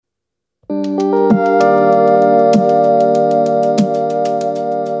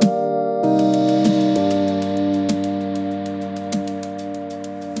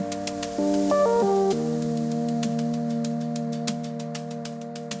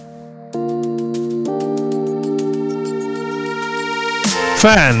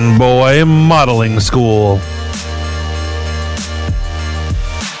Fanboy Modeling School.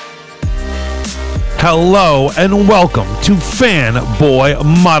 Hello and welcome to Fanboy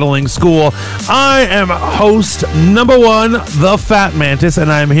Modeling School. I am host number one, the Fat Mantis,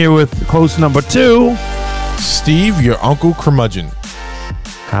 and I'm here with host number two, Steve, your Uncle Curmudgeon.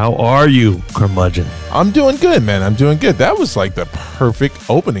 How are you, Curmudgeon? I'm doing good, man. I'm doing good. That was like the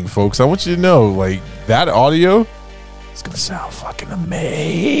perfect opening, folks. I want you to know, like, that audio is going to sound fucking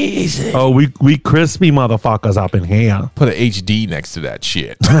amazing. Oh, we crispy motherfuckers up in here. Put an HD next to that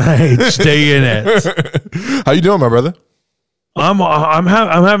shit. Stay in it. How you doing, my brother? I'm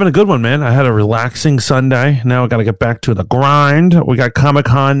having a good one, man. I had a relaxing Sunday. Now I got to get back to the grind. We got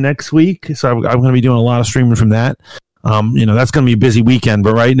Comic-Con next week, so I'm going to be doing a lot of streaming from that. That's going to be a busy weekend,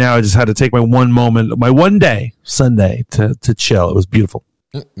 but right now I just had to take my one day, Sunday, to chill. It was beautiful.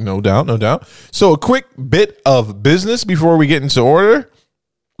 No doubt, no doubt. So a quick bit of business before we get into order,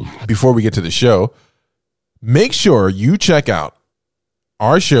 before we get to the show. Make sure you check out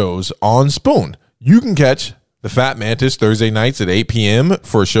our shows on Spoon. You can catch the Fat Mantis Thursday nights at 8 p.m.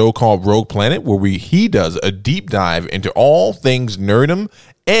 for a show called Rogue Planet, where he does a deep dive into all things nerdom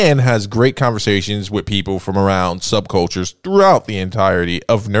and has great conversations with people from around subcultures throughout the entirety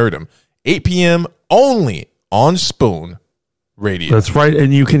of nerdom. 8 p.m. only on Spoon Radio. That's right,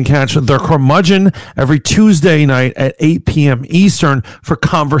 and you can catch the Curmudgeon every Tuesday night at 8 p.m. Eastern for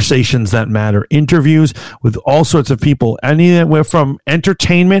conversations that matter, interviews with all sorts of people, anywhere from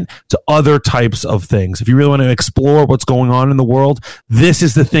entertainment to other types of things. If you really want to explore what's going on in the world, this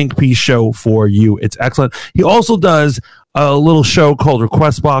is the Think Piece show for you. It's excellent. He also does a little show called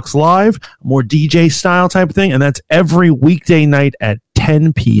Request Box Live, more DJ style type of thing, and that's every weekday night at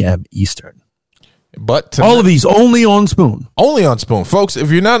 10 p.m. Eastern. But all of these only on Spoon. Only on Spoon, folks.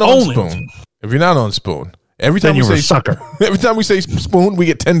 If you're not on Spoon, every time we say sucker, every time we say Spoon, we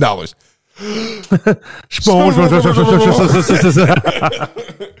get $10. Spoon.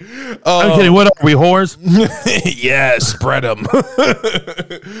 I'm kidding. What are we, whores? Yeah, spread them.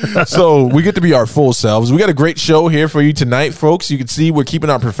 So we get to be our full selves. We got a great show here for you tonight, folks. You can see we're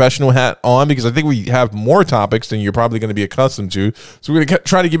keeping our professional hat on because I think we have more topics than you're probably going to be accustomed to. So we're going to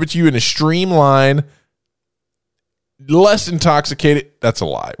try to give it to you in a streamlined, less intoxicated. That's a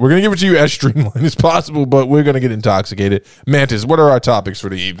lie. We're going to give it to you as streamlined as possible, but we're going to get intoxicated. Mantis, what are our topics for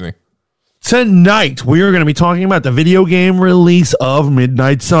the evening? Tonight, we are going to be talking about the video game release of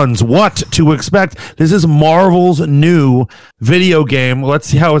Midnight Suns. What to expect? This is Marvel's new video game. Let's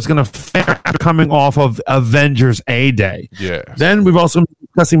see how it's going to fare after coming off of Avengers A-Day. Yeah. Then we've also been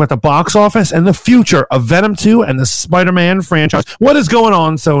discussing about the box office and the future of Venom 2 and the Spider-Man franchise. What is going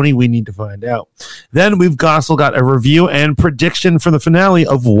on, Sony? We need to find out. Then we've also got a review and prediction for the finale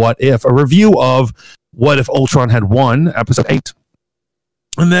of What If. A review of What If Ultron Had Won, episode 8.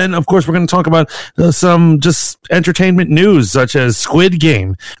 And then, of course, we're going to talk about some just entertainment news, such as Squid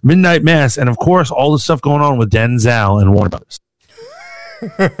Game, Midnight Mass, and, of course, all the stuff going on with Denzel and Warner Brothers.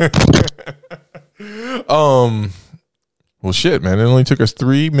 Well, shit, man. It only took us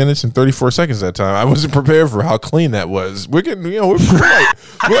 3 minutes and 34 seconds that time. I wasn't prepared for how clean that was. We're getting, we're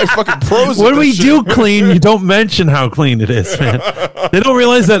like fucking pros. When we do clean, you don't mention how clean it is, man. They don't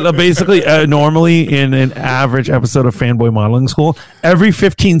realize that basically, normally in an average episode of Fanboy Modeling School, every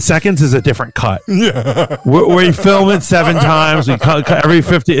 15 seconds is a different cut. Yeah. We film it 7 times. We cut every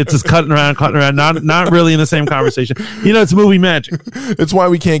 50. It's just cutting around, not really in the same conversation. You know, it's movie magic. It's why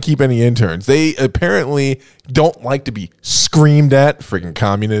we can't keep any interns. They apparently don't like to be screamed at, freaking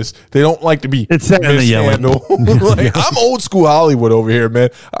communists. They don't like to be mishandled. Like, I'm old school Hollywood over here, man.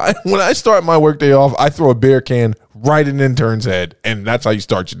 When I start my workday off, I throw a beer can right in an intern's head, and that's how you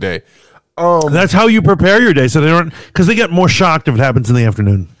start your day. That's how you prepare your day, so they don't, because they get more shocked if it happens in the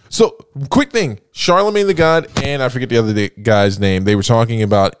afternoon. So, quick thing, Charlemagne the God, and I forget the other guy's name, they were talking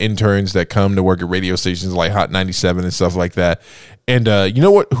about interns that come to work at radio stations like Hot 97 and stuff like that. And you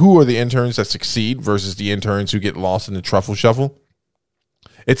know what? Who are the interns that succeed versus the interns who get lost in the truffle shuffle?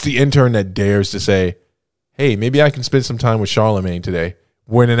 It's the intern that dares to say, hey, maybe I can spend some time with Charlemagne today.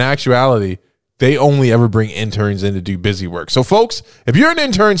 When in actuality, they only ever bring interns in to do busy work. So, folks, if you're an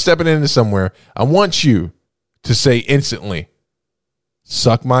intern stepping into somewhere, I want you to say instantly,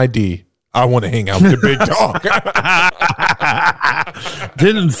 suck my D. I want to hang out with the big dog.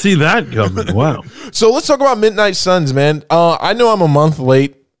 Didn't see that coming. Wow. So let's talk about Midnight Suns, man. I know I'm a month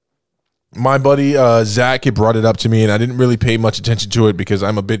late. My buddy Zach had brought it up to me, and I didn't really pay much attention to it because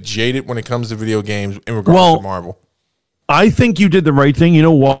I'm a bit jaded when it comes to video games in regards to Marvel. I think you did the right thing. You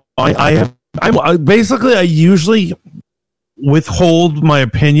know what? I usually withhold my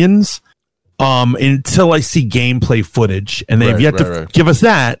opinions until I see gameplay footage, and they've yet to right. give us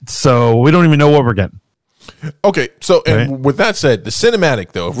that, so we don't even know what we're getting. Okay, so and with that said, the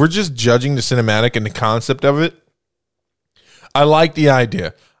cinematic though, if we're just judging the cinematic and the concept of it, I like the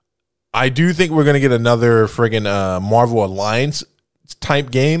idea. I do think we're gonna get another friggin' Marvel Alliance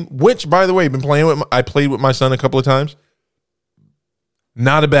type game, which, by the way, I played with my son a couple of times.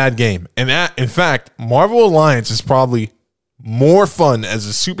 Not a bad game, and that, in fact, Marvel Alliance is probably more fun as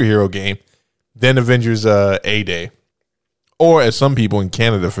a superhero game than Avengers A-Day. Or as some people in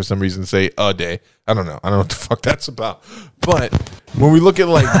Canada for some reason say a day. I don't know. I don't know what the fuck that's about. But when we look at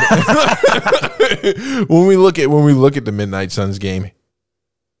like when we look at the Midnight Suns game,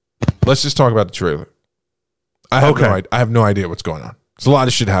 let's just talk about the trailer. I have no idea what's going on. There's a lot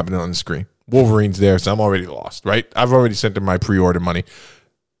of shit happening on the screen. Wolverine's there, so I'm already lost, right? I've already sent him my pre-order money.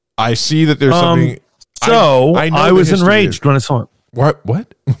 I see that there's something. So I was enraged when I saw it.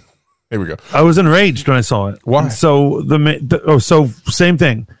 What? Here we go. I was enraged when I saw it. Why? So so same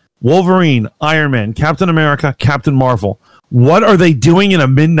thing. Wolverine, Iron Man, Captain America, Captain Marvel. What are they doing in a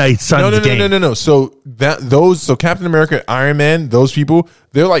Midnight Suns game? No. So Captain America, Iron Man, those people,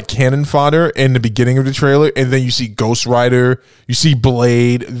 they're like cannon fodder in the beginning of the trailer, and then you see Ghost Rider, you see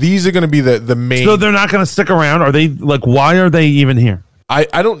Blade. These are going to be the main. So they're not going to stick around. Are they like? Why are they even here? I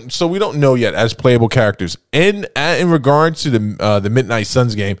don't. So we don't know yet as playable characters. In regards to the Midnight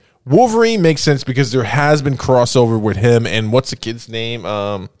Suns game, Wolverine makes sense because there has been crossover with him and what's the kid's name?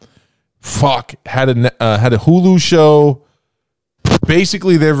 Had a Hulu show.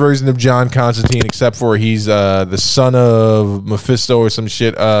 Basically, their version of John Constantine, except for he's the son of Mephisto or some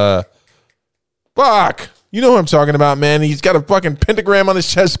shit. Fuck. You know what I'm talking about, man. He's got a fucking pentagram on his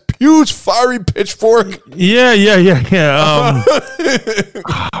chest, huge fiery pitchfork. Yeah.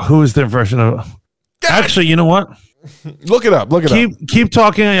 Who is their version of? Actually, you know what? Look it up. Keep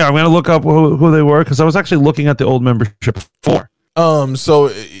talking. Yeah, I'm going to look up who they were because I was actually looking at the old membership before.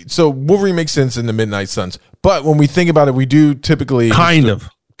 So Wolverine makes sense in the Midnight Suns, but when we think about it, we do typically kind of.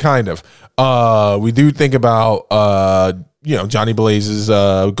 We do think about Johnny Blaze's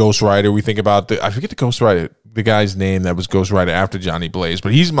Ghost Rider. We think about I forget the Ghost Rider, the guy's name that was Ghost Rider after Johnny Blaze,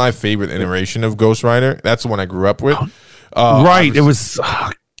 but he's my favorite iteration of Ghost Rider. That's the one I grew up with. Right. It was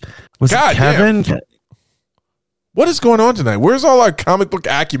it Kevin? Damn. What is going on tonight? Where's all our comic book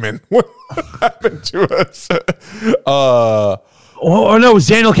acumen? What happened to us? Oh no, it was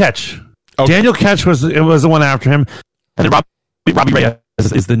Daniel Ketch. Okay. Daniel Ketch was the one after him, and Robbie Reyes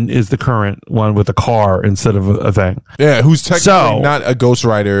is the current one with a car instead of a thing. Yeah, who's technically not a Ghost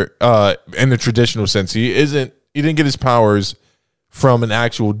Rider in the traditional sense. He didn't get his powers from an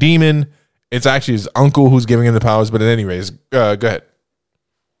actual demon. It's actually his uncle who's giving him the powers. But anyways, go ahead.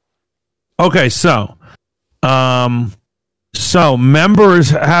 Okay, so members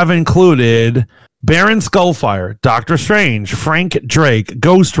have included Baron Skullfire, Doctor Strange, Frank Drake,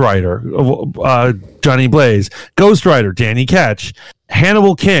 Ghost Rider, Johnny Blaze, Ghost Rider, Danny Ketch,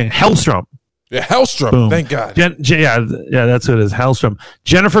 Hannibal King, Hellstrom. Yeah, Hellstrom. Boom. Thank God. Yeah, that's what it is. Hellstrom.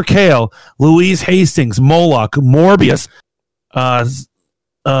 Jennifer Kale, Louise Hastings, Moloch, Morbius,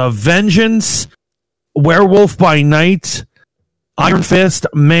 Vengeance, Werewolf by Night, Iron Fist,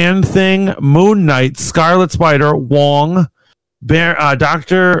 Man Thing, Moon Knight, Scarlet Spider, Wong,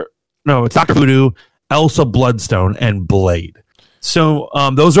 Dr. Voodoo, Elsa Bloodstone, and Blade. So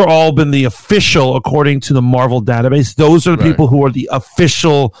those are all been the official, according to the Marvel database. Those are the people who are the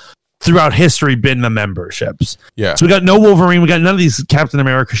official throughout history been the memberships. Yeah. So we got no Wolverine. We got none of these Captain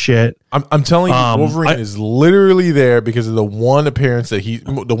America shit. I'm telling you, Wolverine is literally there because of the one appearance the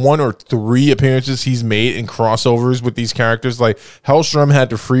 1 or 3 appearances he's made in crossovers with these characters. Like Hellstrom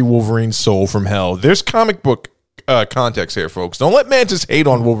had to free Wolverine's soul from hell. There's comic book context here, folks. Don't let Mantis hate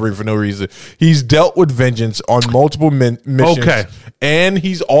on Wolverine for no reason. He's dealt with Vengeance on multiple missions. Okay. And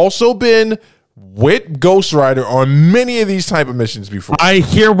he's also been with Ghost Rider on many of these type of missions before. I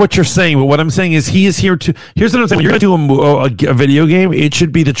hear what you're saying, but what I'm saying is he is here to. Here's what I'm saying: when you're going to do a video game, it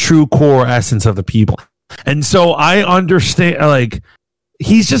should be the true core essence of the people. And so I understand, like,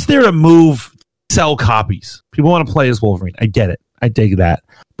 he's just there to sell copies. People want to play as Wolverine. I get it. I dig that.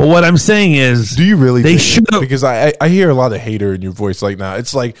 But what I'm saying is, do you really? They should, because I hear a lot of hater in your voice like now.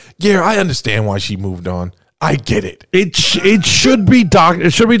 It's like, yeah, I understand why she moved on. I get it. It should be Doc.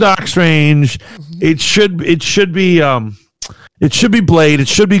 It should be Doc Strange. It should be Blade. It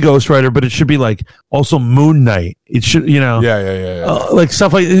should be Ghost Rider. But it should be like also Moon Knight. It should, Yeah. Like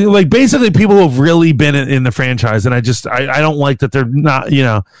stuff like basically people who have really been in the franchise. And I don't like that they're not,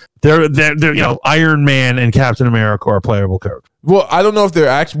 They're Iron Man and Captain America are playable characters. Well, I don't know if they're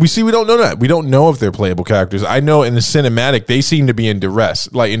actually. We don't know that. We don't know if they're playable characters. I know in the cinematic they seem to be in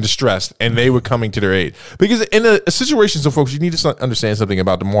distress, and they were coming to their aid. Because in a situation, so folks, you need to understand something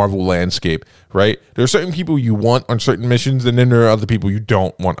about the Marvel landscape, right? There are certain people you want on certain missions, and then there are other people you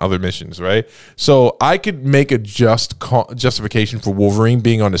don't want other missions, right? So I could make a justification for Wolverine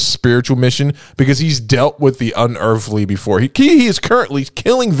being on a spiritual mission because he's dealt with the unearthly before. He is currently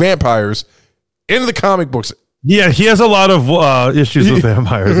killing vampires in the comic books. Yeah, he has a lot of issues with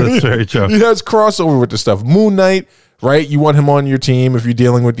vampires. That's very true. He has crossover with the stuff. Moon Knight, right? You want him on your team if you're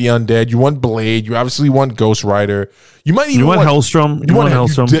dealing with the undead. You want Blade. You obviously want Ghost Rider. You might even want Hellstrom. You want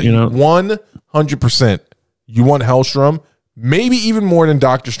Hellstrom. 100%. You want Hellstrom. Maybe even more than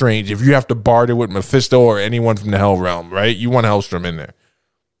Doctor Strange if you have to barter with Mephisto or anyone from the Hell Realm, right? You want Hellstrom in there.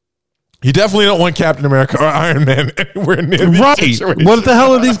 You definitely don't want Captain America or Iron Man anywhere near these situations. What the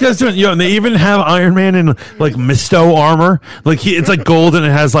hell are these guys doing? And they even have Iron Man in like Misto armor. Like it's like gold and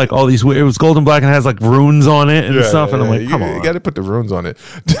it has like all these. It was gold and black and it has like runes on it and stuff. And I'm like, come on, you got to put the runes on it.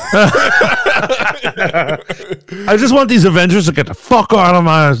 I just want these Avengers to get the fuck out of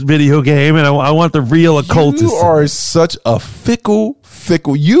my video game, and I want the real occultists. You are such a fickle.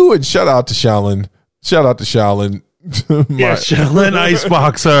 You and shout out to Shaolin. Shaolin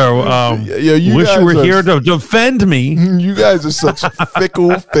Iceboxer. Wish you were here to defend me. You guys are such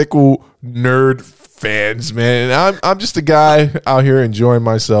fickle nerd fans, man. And I'm just a guy out here enjoying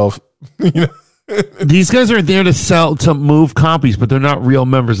myself. These guys are there to move copies, but they're not real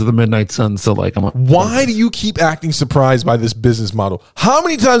members of the Midnight Sun. So, why do you keep acting surprised by this business model? How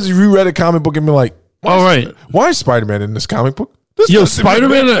many times have you read a comic book and been like, why is Spider-Man in this comic book?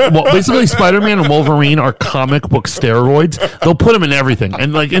 Spider-Man, basically Spider-Man and Wolverine are comic book steroids. They'll put him in everything.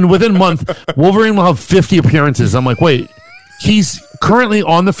 And within a month, Wolverine will have 50 appearances. I'm like, wait, he's currently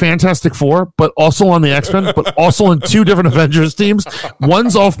on the Fantastic Four, but also on the X-Men, but also in 2 different Avengers teams.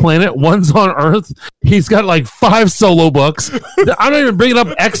 One's off planet, one's on Earth. He's got like 5 solo books. I'm not even bringing up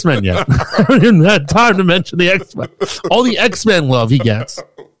X-Men yet. I don't even have time to mention the X-Men. All the X-Men love he gets.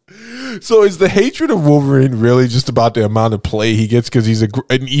 So is the hatred of Wolverine really just about the amount of play he gets because he's an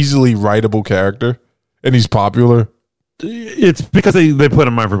easily writable character and he's popular? It's because they put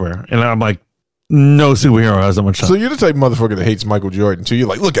him everywhere. And I'm like, no superhero has that much time. So you're the type of motherfucker that hates Michael Jordan too. You're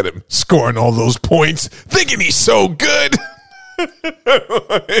like, look at him scoring all those points, thinking he's so good.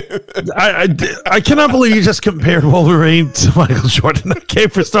 I cannot believe you just compared Wolverine to Michael Jordan. Okay,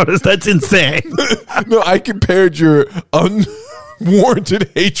 for starters, that's insane. No, I compared your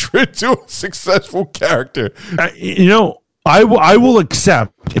warranted hatred to a successful character. I will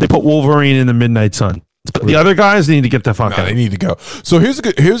accept if they put Wolverine in the Midnight Sun. But the other guys need to get the fuck out. They need to go. So here's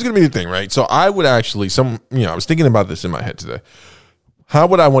going to be the thing, right? So I would actually I was thinking about this in my head today. How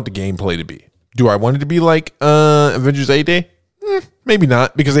would I want the gameplay to be? Do I want it to be like Avengers A-Day? Maybe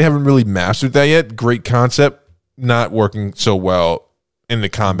not, because they haven't really mastered that yet. Great concept, not working so well in the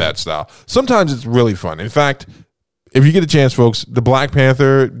combat style. Sometimes it's really fun. In fact, if you get a chance, folks, the Black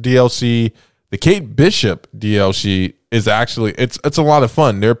Panther DLC, the Kate Bishop DLC is actually it's a lot of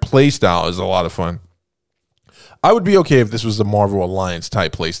fun. Their play style is a lot of fun. I would be okay if this was the Marvel Alliance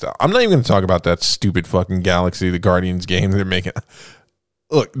type play style. I'm not even going to talk about that stupid fucking Galaxy, the Guardians game they're making.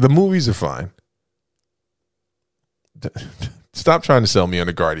 Look, the movies are fine. Stop trying to sell me on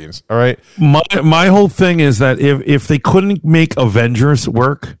the Guardians, all right? My whole thing is that if they couldn't make Avengers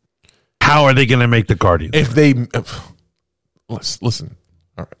work, how are they going to make the Guardians? Listen,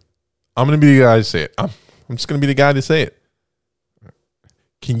 all right. I'm going to be the guy to say it. I'm just going to be the guy to say it.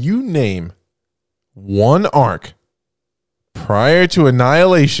 Can you name one arc prior to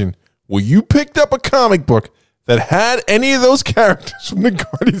Annihilation where you picked up a comic book that had any of those characters from the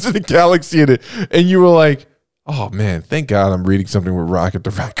Guardians of the Galaxy in it, and you were like, oh man, thank God I'm reading something with Rocket the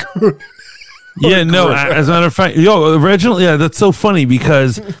Raccoon? Yeah, no. As a matter of fact, original. Yeah, that's so funny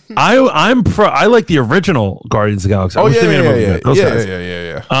because I like the original Guardians of the Galaxy. Oh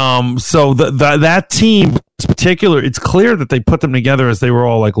yeah. So that team in particular, it's clear that they put them together as they were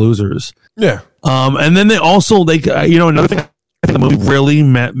all like losers. Yeah. And then they also another thing I think the movie really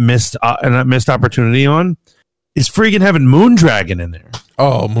missed opportunity on is freaking having Moondragon in there.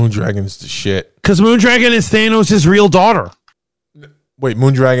 Oh, Moondragon's the shit. Because Moondragon is Thanos' real daughter. Wait,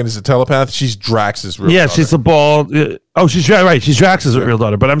 Moondragon is a telepath? She's Drax's real daughter. Yeah, she's a ball. She's right. She's Drax's real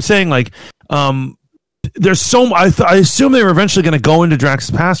daughter. But I'm saying, there's so I assume they were eventually going to go into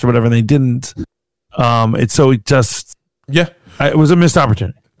Drax's past or whatever, and they didn't. It was a missed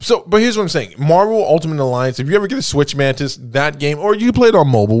opportunity. So, but here's what I'm saying. Marvel Ultimate Alliance, if you ever get a Switch Mantis, that game, or you play it on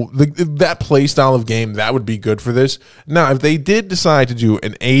mobile, that play style of game, that would be good for this. Now, if they did decide to do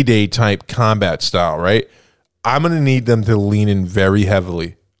an A-Day type combat style, right, I'm going to need them to lean in very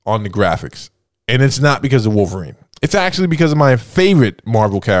heavily on the graphics. And it's not because of Wolverine. It's actually because of my favorite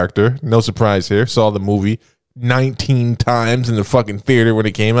Marvel character. No surprise here. Saw the movie 19 times in the fucking theater when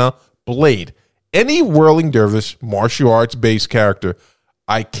it came out. Blade. Any whirling dervish, martial arts based character,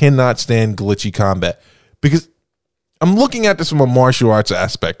 I cannot stand glitchy combat because I'm looking at this from a martial arts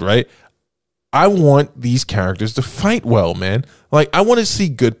aspect, right? I want these characters to fight well, man. Like, I want to see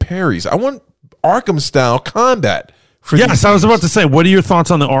good parries. I want Arkham style combat. Yes, I was about to say, what are your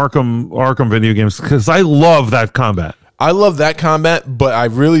thoughts on the Arkham video games? Because I love that combat. I love that combat, but I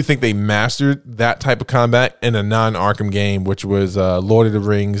really think they mastered that type of combat in a non-Arkham game, which was Lord of the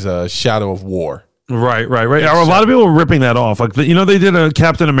Rings, Shadow of War. Right. A lot of people were ripping that off. Like, they did a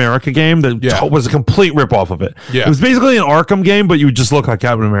Captain America game that was a complete rip off of it. Yeah. It was basically an Arkham game, but you would just look like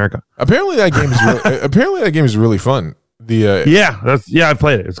Captain America. Apparently that game is really fun. I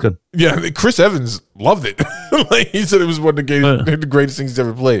played it. It's good. Yeah, Chris Evans loved it. Like, he said it was one of the greatest things he's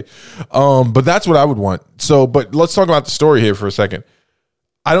ever played. But that's what I would want. So, but let's talk about the story here for a second.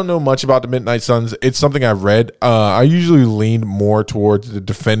 I don't know much about the Midnight Suns. It's something I've read. I usually leaned more towards the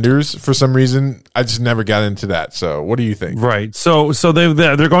Defenders for some reason. I just never got into that. So, what do you think? Right. So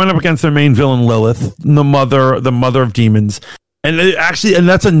they're going up against their main villain, Lilith, the mother of demons, and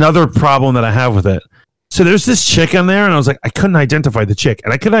that's another problem that I have with it. So there's this chick in there, and I was like, I couldn't identify the chick,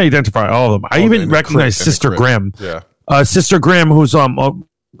 and I couldn't identify all of them. I even recognized Sister Grimm. Yeah. Sister Grimm, who's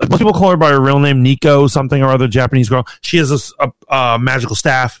most people call her by her real name, Nico something or other, Japanese girl. She has a magical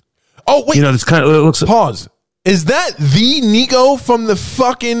staff. Oh wait, this kind of looks. Pause. Is that the Nico from the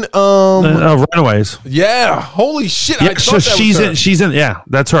fucking Runaways? Yeah. Holy shit! Yeah, she's in. Yeah,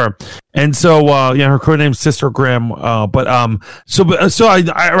 that's her. And so her code name's Sister Grimm. So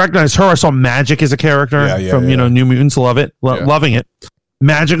I recognize her. I saw Magic as a character from New Mutants. Loving it.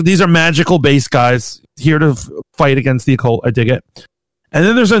 Magic. These are magical based guys here to fight against the occult. I dig it. And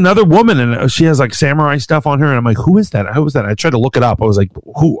then there's another woman, and she has like samurai stuff on her, and I'm like, who is that? Who is that? I tried to look it up. I was like,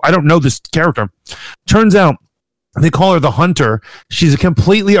 who? I don't know this character. Turns out they call her the Hunter. She's a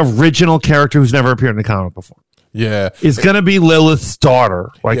completely original character who's never appeared in a comic before. Yeah. It's going to be Lilith's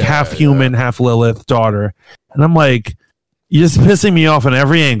daughter, like half human, half Lilith daughter. And I'm like, you're just pissing me off on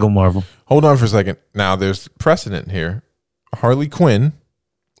every angle, Marvel. Hold on for a second. Now, there's precedent here. Harley Quinn,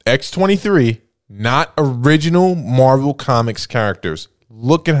 X-23, not original Marvel Comics characters.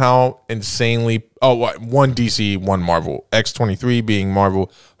 Look at how insanely... one DC, one Marvel. X-23 being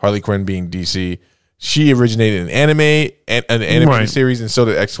Marvel, Harley Quinn being DC. She originated an animated series, and so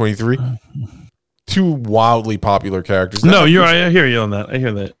did X-23. Two wildly popular characters. No, you're right. I hear you on that. I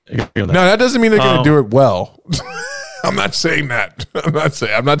hear that. No, that doesn't mean they're going to do it well. I'm not saying that.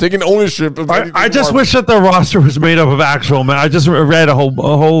 I'm not taking ownership of anything. I just wish that the roster was made up of actual men. I just read a whole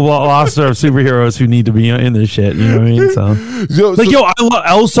roster of superheroes who need to be in this shit. You know what I mean? So, I love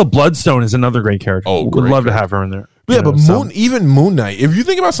Elsa Bloodstone is another great character. Would love to have her in there. Yeah, but even Moon Knight. If you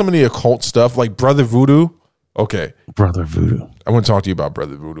think about some of the occult stuff, like Brother Voodoo. Okay, Brother Voodoo. I want to talk to you about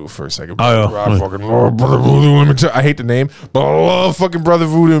Brother Voodoo for a second. I fucking love Brother Voodoo. I hate the name, but I love fucking Brother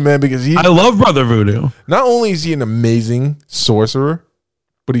Voodoo, man, because I love Brother Voodoo. Not only is he an amazing sorcerer,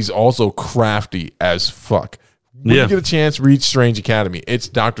 but he's also crafty as fuck. When you get a chance, read Strange Academy. It's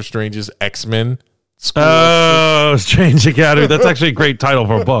Doctor Strange's X-Men school. Oh, Strange Academy. That's actually a great title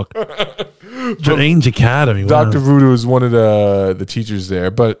for a book. Strange Academy. Wow. Dr. Voodoo is one of the teachers there,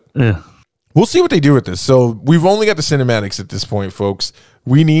 but we'll see what they do with this. So we've only got the cinematics at this point, folks.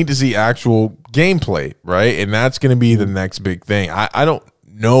 We need to see actual gameplay, right? And that's going to be the next big thing. I don't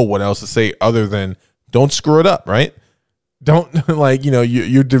know what else to say other than don't screw it up, right? Don't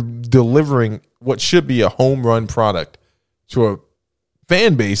you're delivering what should be a home run product to a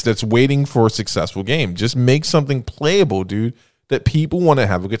fan base that's waiting for a successful game. Just make something playable, dude, that people want to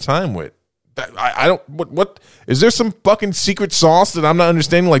have a good time with. I don't. What is there some fucking secret sauce that I'm not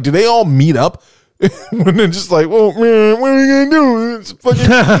understanding? Like, do they all meet up and then just like, well, man, what are you gonna do? It's fucking.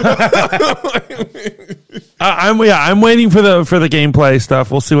 I'm waiting for the gameplay stuff.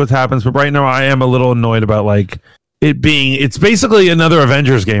 We'll see what happens. But right now, I am a little annoyed about like it being. It's basically another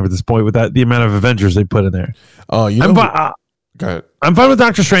Avengers game at this point with the amount of Avengers they put in there. Oh, go ahead. I'm fine with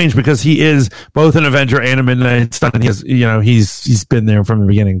Doctor Strange because he is both an Avenger and a Midnight Sun. And he has, he's been there from the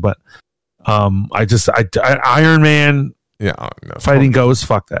beginning, but. Iron Man Yeah, no. Fighting ghosts,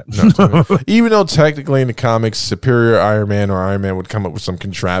 fuck that. No, even though technically in the comics, Superior Iron Man or Iron Man would come up with some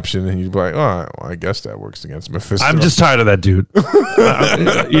contraption, and you'd be like, "Oh, well, I guess that works against Mephisto." I'm just tired of that dude. Let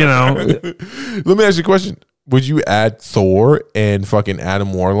me ask you a question: would you add Thor and fucking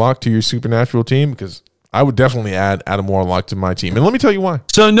Adam Warlock to your supernatural team? Because I would definitely add Adam Warlock to my team, and let me tell you why.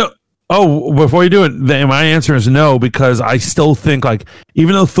 So no. Oh, before you do it, my answer is no, because I still think, like,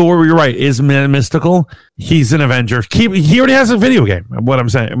 even though Thor, you're right, is mystical, he's an Avenger. He already has a video game. What I'm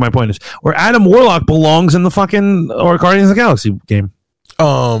saying, my point is, where Adam Warlock belongs in the fucking or Guardians of the Galaxy game.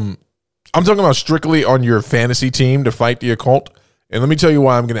 I'm talking about strictly on your fantasy team to fight the occult. And let me tell you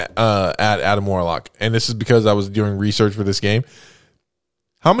why I'm going to add Adam Warlock. And this is because I was doing research for this game.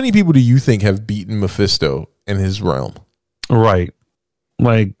 How many people do you think have beaten Mephisto in his realm? Right,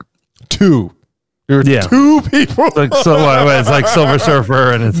 like. 2. There are 2 people. Like, so it's like Silver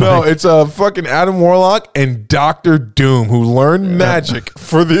Surfer, and it's it's fucking Adam Warlock and Doctor Doom, who learned magic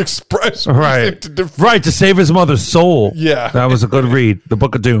for the express right to save his mother's soul. Yeah, that was a good read. The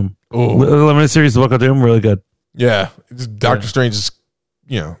Book of Doom, limited series, The Book of Doom, really good. Yeah, Doctor Strange is,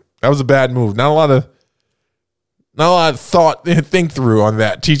 that was a bad move. Not a lot of thought think through on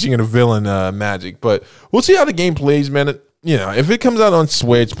that, teaching a villain magic, but we'll see how the game plays, man. If it comes out on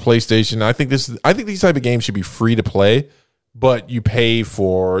Switch, PlayStation, I think these type of games should be free to play, but you pay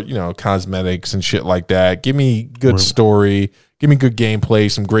for, cosmetics and shit like that. Give me good story, give me good gameplay,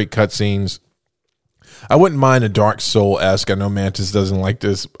 some great cutscenes. I wouldn't mind a Dark Soul-esque. I know Mantis doesn't like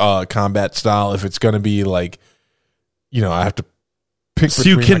this combat style. If it's going to be like, I have to pick. So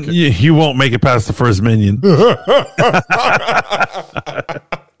you won't make it past the first minion.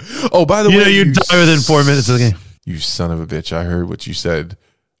 Oh, by the way, you die within 4 minutes of the game. You son of a bitch. I heard what you said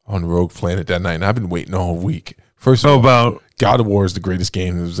on Rogue Planet that night, and I've been waiting all week. First of all, about God of War is the greatest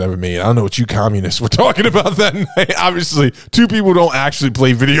game that was ever made. I don't know what you communists were talking about that night. Obviously, 2 people don't actually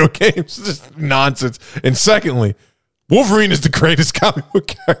play video games. It's just nonsense. And secondly, Wolverine is the greatest comic book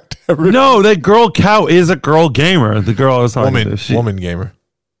character ever. No, that girl cow is a girl gamer. The girl I was talking to. Woman gamer.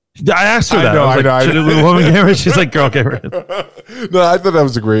 I asked her that. I know. Woman gamer? She's like, girl gamer. No, I thought that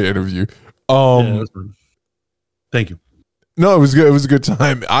was a great interview. Thank you. No, it was good. It was a good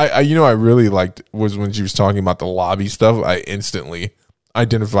time. I really liked was when she was talking about the lobby stuff. I instantly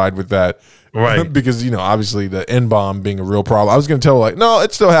identified with that, right? Because obviously the N-bomb being a real problem. I was going to tell her, like, no,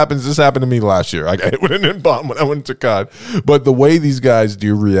 it still happens. This happened to me last year. I got hit with an N-bomb when I went to COD. But the way these guys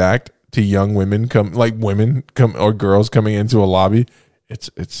do react to young women or girls coming into a lobby, it's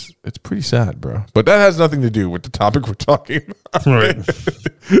pretty sad, bro. But that has nothing to do with the topic we're talking about. Right.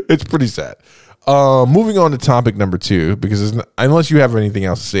 It's pretty sad. Moving on to topic number 2, because unless you have anything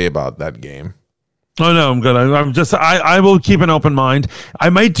else to say about that game. Oh no, I'm good. I will keep an open mind. I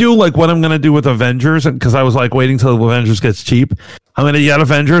might do like what I'm going to do with Avengers, because I was like waiting till Avengers gets cheap. I'm going to get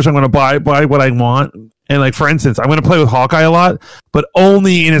Avengers. I'm going to buy what I want. And like, for instance, I'm going to play with Hawkeye a lot, but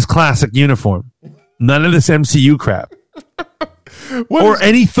only in his classic uniform. None of this MCU crap. Or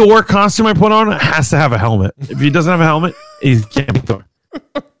any Thor costume I put on has to have a helmet. If he doesn't have a helmet, he can't be Thor.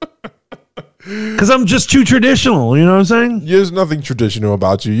 Because I'm just too traditional, you know what I'm saying? There's nothing traditional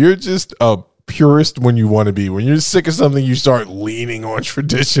about you. You're just a purist when you want to be. When you're sick of something, you start leaning on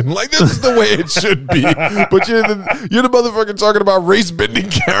tradition. Like, this is the way it should be. But you're the motherfucker talking about race-bending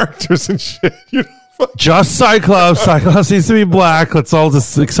characters and shit. Just Cyclops. Cyclops needs to be black. Let's all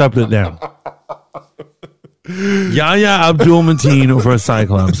just accept it now. Yahya Abdul-Mateen for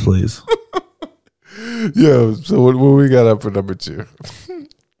Cyclops, please. Yeah, so what we got up for number 2?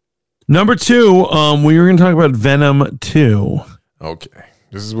 Number 2, we were going to talk about Venom 2. Okay.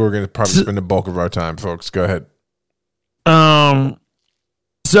 This is where we're going to probably spend the bulk of our time, folks. Go ahead.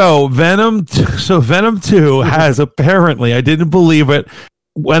 So Venom 2 has apparently, I didn't believe it.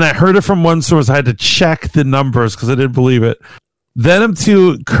 When I heard it from one source, I had to check the numbers because I didn't believe it. Venom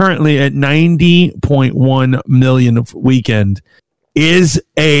 2 currently at 90.1 million weekend is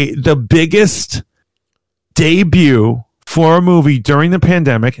the biggest debut for a movie during the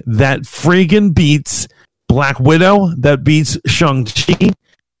pandemic that friggin' beats Black Widow, that beats Shang-Chi,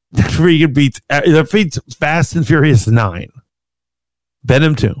 that beats Fast and Furious 9.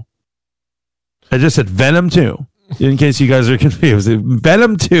 Venom 2. I just said Venom 2, in case you guys are confused.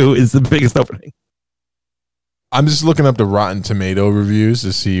 Venom 2 is the biggest opening. I'm just looking up the Rotten Tomato reviews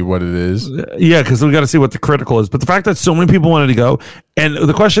to see what it is. Yeah, because we got to see what the critical is. But the fact that so many people wanted to go, and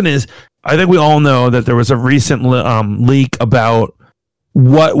the question is, I think we all know that there was a recent leak about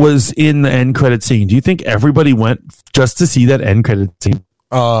what was in the end credit scene. Do you think everybody went just to see that end credit scene?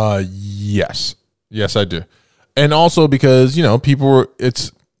 Yes, I do, and also because people were.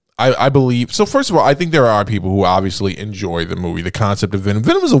 I believe so. First of all, I think there are people who obviously enjoy the movie, the concept of Venom.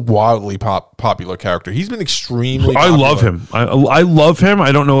 Venom is a wildly popular character. He's been extremely popular. I love him. I love him.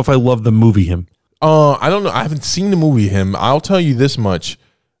 I don't know if I love the movie him. I don't know. I haven't seen the movie him. I'll tell you this much.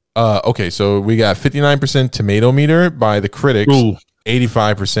 Okay, so we got 59% tomato meter by the critics,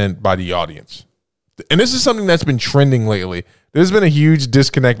 85% by the audience. And this is something that's been trending lately. There's been a huge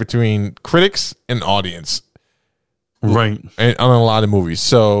disconnect between critics and audience. Right. And on a lot of movies.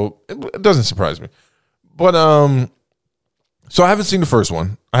 So it doesn't surprise me. But so I haven't seen the first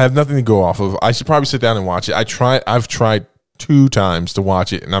one. I have nothing to go off of. I should probably sit down and watch it. I've tried 2 times to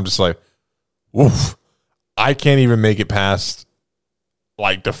watch it, and I'm just like, woof. I can't even make it past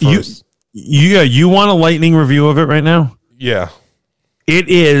like the first. You want a lightning review of it right now? Yeah. It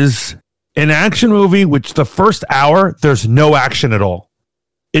is an action movie, which the first hour, there's no action at all.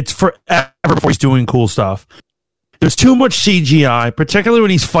 It's forever before he's doing cool stuff. There's too much CGI, particularly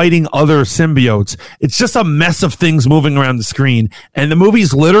when he's fighting other symbiotes. It's just a mess of things moving around the screen. And the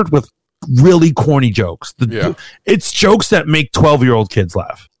movie's littered with really corny jokes. It's jokes that make 12-year-old kids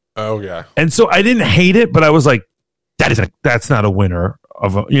laugh. Oh, yeah. And so I didn't hate it, but I was like, that's not a winner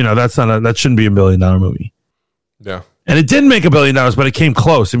of that shouldn't be $1 billion movie. Yeah. And it didn't make $1 billion, but it came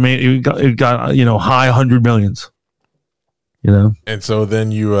close. It got high 100 millions. And so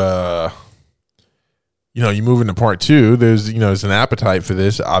then you move into part 2. There's an appetite for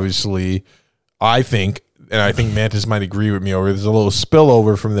this. Obviously, I think Mantis might agree with me over. There's a little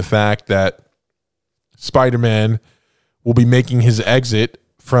spillover from the fact that Spider-Man will be making his exit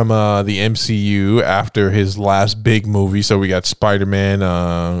from the MCU after his last big movie. So we got Spider-Man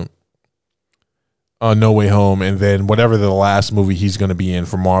No Way Home, and then whatever the last movie he's going to be in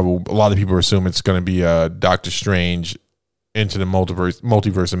for Marvel. A lot of people assume it's going to be Doctor Strange Into the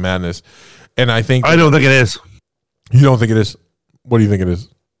Multiverse of Madness. And I don't think it is. You don't think it is? What do you think it is?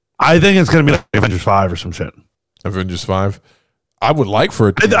 I think it's going to be like Avengers 5 or some shit. Avengers 5? I would like for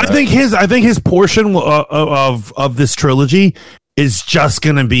it to be I think his portion of this trilogy is just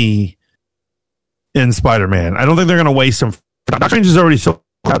going to be in Spider-Man. I don't think they're going to waste him. Doctor Strange is already so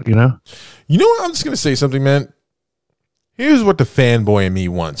out, You know what? I'm just going to say something, man. Here's what the fanboy in me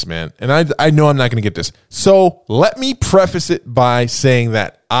wants, man. And I know I'm not going to get this. So let me preface it by saying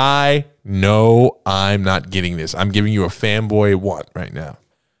that I know I'm not getting this. I'm giving you a fanboy want right now.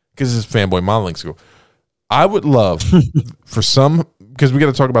 Because this is fanboy modeling school. I would love for some, because we got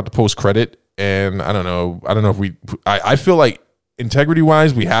to talk about the post-credit. And I don't know if I feel like integrity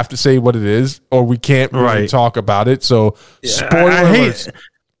wise, we have to say what it is, or we can't really talk about it. So spoiler alerts.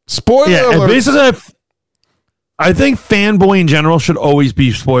 Basically, I think fanboy in general should always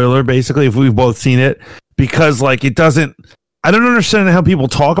be spoiler, basically, if we've both seen it, because I don't understand how people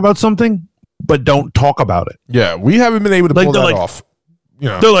talk about something, but don't talk about it. Yeah, we haven't been able to pull that off.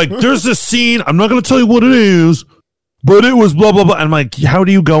 They're like, there's this scene, I'm not going to tell you what it is, but it was blah, blah, blah. And I'm like, how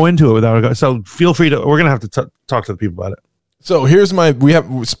do you go into it without it? So feel free we're going to have to talk to the people about it. So we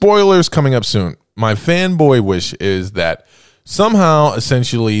have spoilers coming up soon. My fanboy wish is that somehow,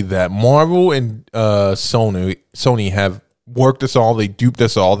 essentially, that Marvel and Sony have worked us all, they duped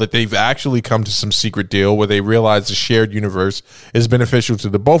us all, that they've actually come to some secret deal where they realize the shared universe is beneficial to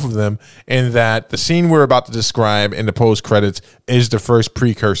the both of them, and that the scene we're about to describe in the post credits is the first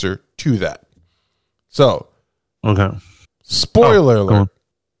precursor to that. So, okay, spoiler alert.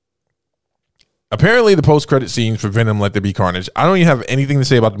 Apparently, the post-credit scenes for Venom Let There Be Carnage. I don't even have anything to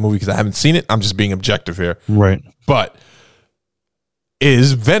say about the movie because I haven't seen it. I'm just being objective here. Right. But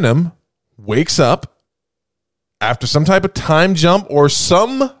is Venom wakes up after some type of time jump or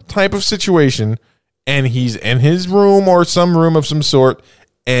some type of situation, and he's in his room or some room of some sort,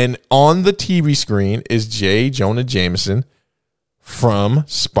 and on the TV screen is J. Jonah Jameson from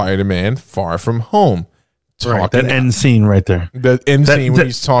Spider-Man Far From Home. Right, that end scene right there. The end scene when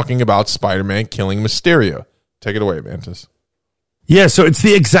he's talking about Spider-Man killing Mysterio. Take it away, Mantis. Yeah, so it's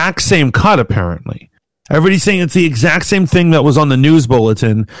the exact same cut, apparently. Everybody's saying it's the exact same thing that was on the news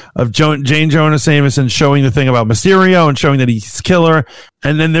bulletin of Jane Jonah Jameson showing the thing about Mysterio and showing that he's killer.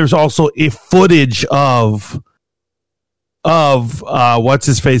 And then there's also a footage of what's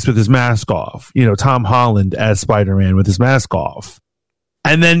his face with his mask off. Tom Holland as Spider-Man with his mask off.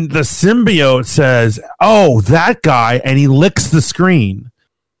 And then the symbiote says, "Oh, that guy," and he licks the screen,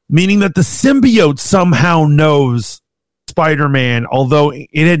 meaning that the symbiote somehow knows Spider-Man, although it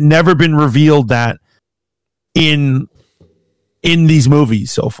had never been revealed that in these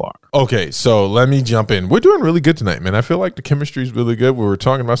movies so far. Okay, so let me jump in. We're doing really good tonight, man. I feel like the chemistry is really good. We were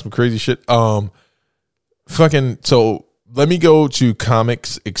talking about some crazy shit. So let me go to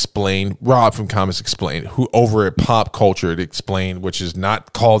Comics Explained. Rob from Comics Explained, who over at Pop Culture Explained, which is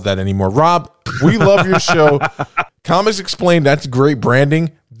not called that anymore. Rob, we love your show. Comics Explained, that's great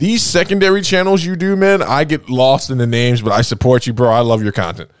branding. These secondary channels you do, man, I get lost in the names, but I support you, bro. I love your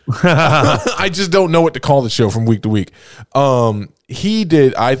content. I just don't know what to call the show from week to week. He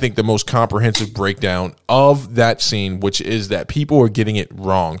did, I think, the most comprehensive breakdown of that scene, which is that people are getting it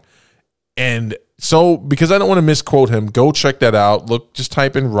wrong. And so, because I don't want to misquote him, go check that out. Look, just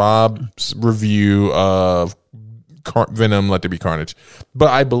type in Rob's review of Venom, Let There Be Carnage. But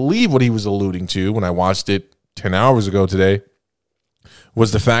I believe what he was alluding to when I watched it 10 hours ago today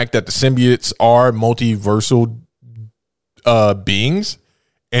was the fact that the symbiotes are multiversal beings,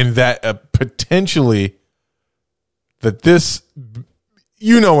 and that potentially that this,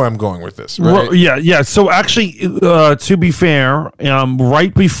 you know where I'm going with this, right? Well, yeah. So actually, to be fair,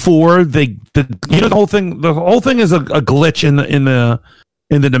 right before the whole thing is a glitch in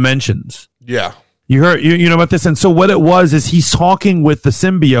the dimensions. Yeah, you heard you know about this, and so what it was is he's talking with the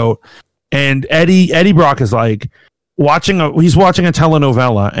symbiote, and Eddie Brock is like he's watching a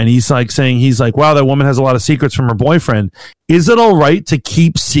telenovela, and he's like, wow, that woman has a lot of secrets from her boyfriend. Is it all right to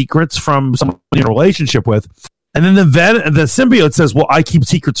keep secrets from someone you're in a relationship with? And then the symbiote says, well, I keep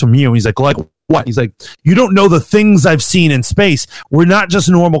secrets from you. And he's like what? He's like, you don't know the things I've seen in space. We're not just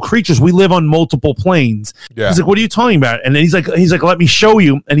normal creatures. We live on multiple planes. Yeah. He's like, what are you talking about? And then he's like, let me show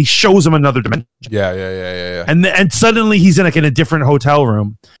you. And he shows him another dimension. Yeah. And suddenly he's in a different hotel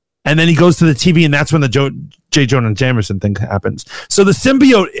room. And then he goes to the TV, and that's when the J. Jonah Jameson thing happens. So the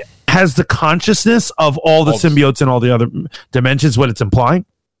symbiote has the consciousness of all the symbiotes in all the other dimensions, what it's implying.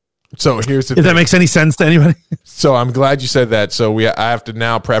 So here's the thing. If that makes any sense to anybody. So I'm glad you said that. So I have to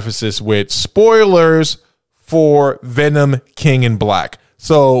now preface this with spoilers for Venom King in Black.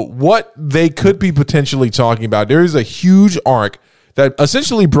 So what they could be potentially talking about, there is a huge arc that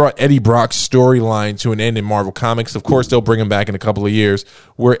essentially brought Eddie Brock's storyline to an end in Marvel Comics. Of course, they'll bring him back in a couple of years,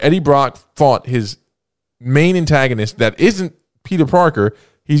 where Eddie Brock fought his main antagonist that isn't Peter Parker.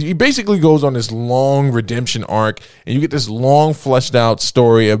 He basically goes on this long redemption arc, and you get this long fleshed out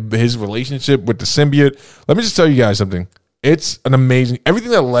story of his relationship with the symbiote. Let me just tell you guys something. It's an amazing,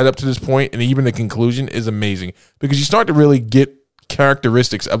 everything that led up to this point and even the conclusion is amazing, because you start to really get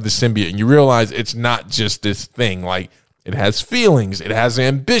characteristics of the symbiote, and you realize it's not just this thing. Like, it has feelings, it has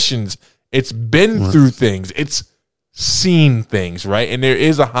ambitions, it's been through things, it's seen things, right? And there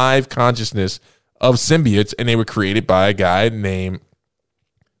is a hive consciousness of symbiotes, and they were created by a guy named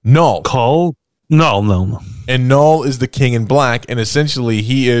Null. No. And Null is the King in Black, and essentially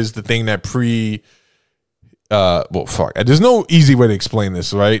he is the thing that there's no easy way to explain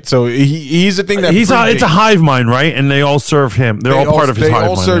this, right? So he's the thing that it's a hive mind, right? And they all serve him. They're all part of his hive mind. They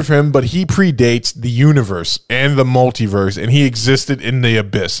all serve him, but he predates the universe and the multiverse, and he existed in the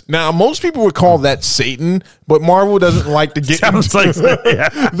abyss. Now, most people would call that Satan, but Marvel doesn't like to get sounds like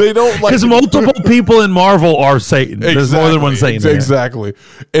yeah. They don't like, because multiple people in Marvel are Satan. There's more than one Satan. Exactly.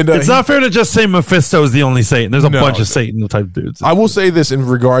 And it's not fair to just say Mephisto is the only Satan. There's a bunch of Satan type dudes. I will say this in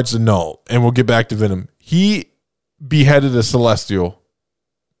regards to Null, and we'll get back to Venom. He beheaded a Celestial,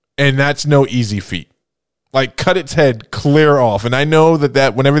 and that's no easy feat. Like, cut its head clear off. And I know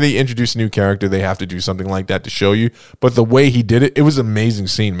that whenever they introduce a new character, they have to do something like that to show you. But the way he did it, it was an amazing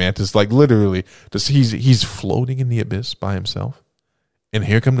scene, man. It's like literally, he's floating in the abyss by himself. And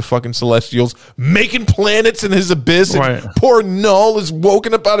here come the fucking Celestials making planets in his abyss. And right. Poor Null is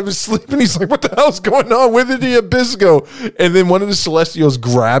woken up out of his sleep, and he's like, what the hell's going on? Where did the abyss go? And then one of the Celestials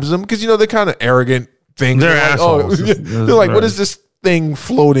grabs him, because, they're kind of arrogant things. They're assholes. They're like, what is this thing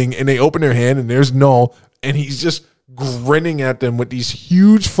floating? And they open their hand, and there's Null, and he's just grinning at them with these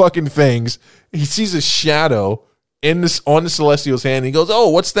huge fucking things. He sees a shadow on the Celestial's hand. And he goes, oh,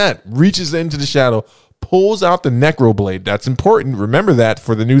 what's that? Reaches into the shadow, pulls out the Necroblade. That's important. Remember that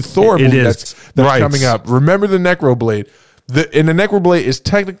for the new Thor movie that's right. Coming up. Remember the Necroblade. The Necroblade is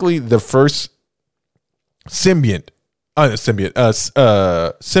technically the first symbiote. Yeah.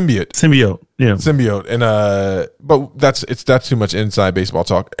 Symbiote. And but that's too much inside baseball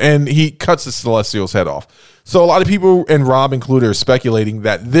talk. And he cuts the Celestial's head off. So a lot of people, and Rob included, are speculating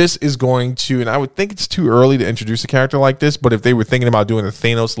that this is going to, and I would think it's too early to introduce a character like this, but if they were thinking about doing a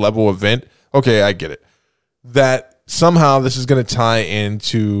Thanos level event, okay, I get it. That somehow this is going to tie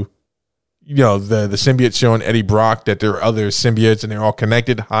into, the symbiote showing Eddie Brock that there are other symbiotes and they're all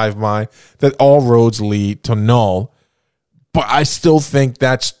connected, hive mind, that all roads lead to Null. But I still think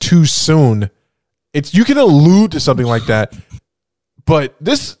that's too soon. You can allude to something like that, but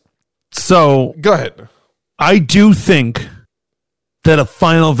this. So go ahead. I do think that a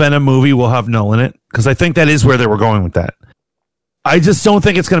final Venom movie will have Null in it, because I think that is where they were going with that. I just don't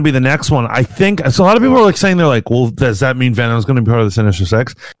think it's going to be the next one. I think so. A lot of people are like saying, they're like, well, does that mean Venom's going to be part of the Sinister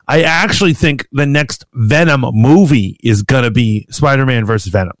Six? I actually think the next Venom movie is going to be Spider-Man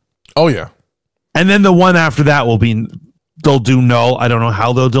versus Venom. Oh yeah, and then the one after that will be they'll do Null. I don't know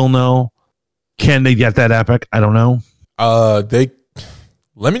how they'll do Null. Can they get that epic? I don't know.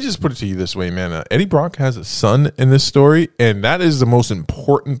 Let me just put it to you this way, man. Eddie Brock has a son in this story, and that is the most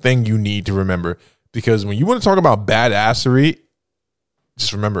important thing you need to remember. Because when you want to talk about badassery,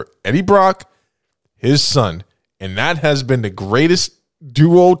 just remember Eddie Brock, his son, and that has been the greatest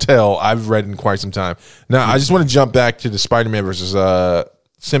duo tale I've read in quite some time. Now, I just want to jump back to the Spider-Man versus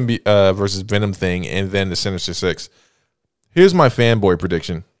versus Venom thing, and then the Sinister Six. Here's my fanboy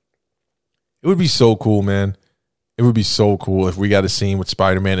prediction. It would be so cool, man. It would be so cool if we got a scene with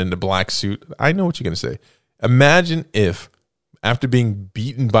Spider-Man in the black suit. I know what you're going to say. Imagine if, after being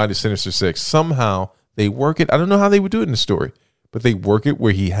beaten by the Sinister Six, somehow they work it. I don't know how they would do it in the story, but they work it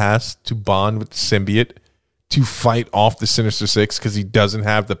where he has to bond with the symbiote to fight off the Sinister Six because he doesn't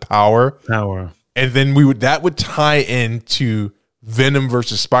have the power. And then that would tie into Venom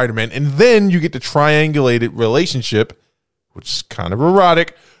versus Spider-Man. And then you get the triangulated relationship, which is kind of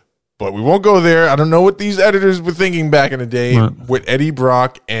erotic, but we won't go there. I don't know what these editors were thinking back in the day with Eddie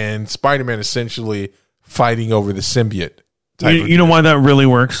Brock and Spider-Man essentially fighting over the symbiote. You know why that really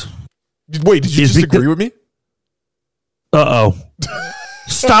works? Wait, did you disagree with me? Uh-oh.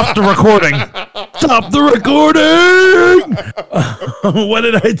 Stop the recording. Stop the recording. What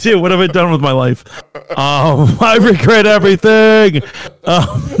did I do? What have I done with my life? I regret everything.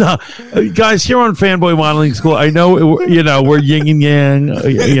 No. Guys, here on Fanboy Modeling School, I know, we're yin and yang,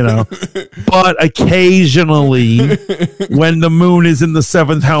 but occasionally when the moon is in the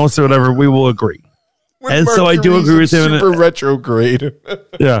 7th house or whatever, we will agree. And so I do agree with him. Super retrograde.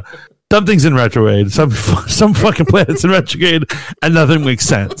 Yeah. Something's in retrograde. Some fucking planet's in retrograde, and nothing makes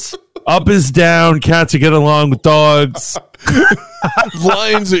sense. Up is down. Cats are getting along with dogs.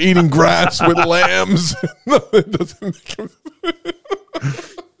 Lions are eating grass with lambs. But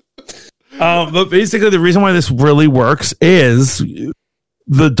basically, the reason why this really works is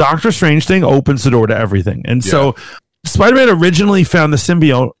the Doctor Strange thing opens the door to everything, and so Spider-Man originally found the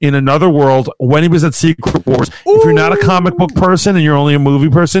symbiote in another world when he was at Secret Wars. Ooh. If you're not a comic book person and you're only a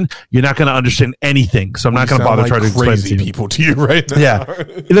movie person, you're not going to understand anything. So I'm not going to bother trying to explain it to you. People to you right now. Yeah.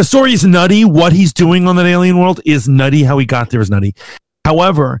 The story is nutty. What he's doing on that alien world is nutty. How he got there is nutty.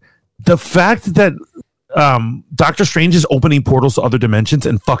 However, the fact that Doctor Strange is opening portals to other dimensions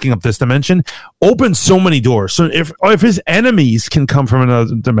and fucking up this dimension opens so many doors. So if his enemies can come from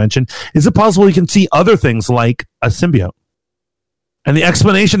another dimension, is it possible he can see other things like a symbiote? And the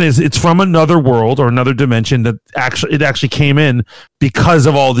explanation is it's from another world or another dimension that actually came in because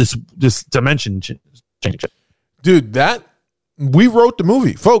of all this dimension change. Dude, we wrote the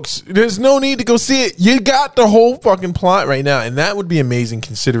movie, folks. There's no need to go see it. You got the whole fucking plot right now, and that would be amazing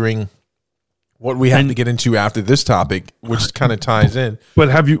considering what we have to get into after this topic, which kind of ties in. But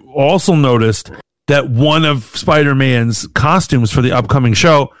have you also noticed that one of Spider-Man's costumes for the upcoming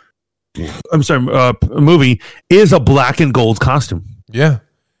movie is a black and gold costume? Yeah.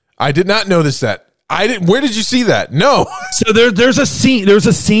 I did not notice that. Where did you see that? No. So there's a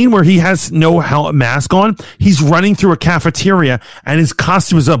scene where he has no mask on. He's running through a cafeteria and his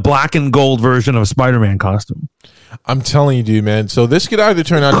costume is a black and gold version of a Spider-Man costume. I'm telling you, dude, man. So this could either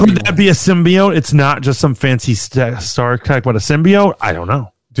turn out to be a symbiote. It's not just some fancy star tech, but a symbiote. I don't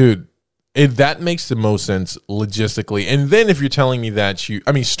know, dude. That makes the most sense logistically. And then if you're telling me that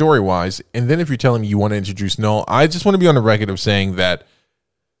story wise, and then if you're telling me you want to introduce Null, I just want to be on the record of saying that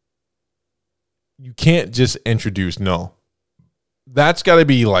you can't just introduce Null. That's got to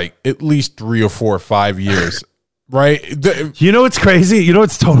be like at least 3 or 4 or 5 years, right? You know what's crazy? You know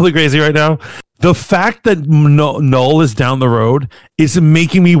what's totally crazy right now? The fact that Null is down the road is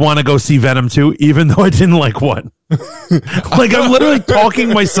making me want to go see Venom 2, even though I didn't like 1. Like, I'm literally talking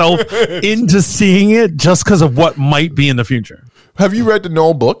myself into seeing it just because of what might be in the future. Have you read the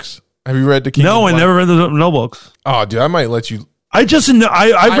Null books? Have you read the King? No, I never read the Null books. Oh, dude, I might let you. I just know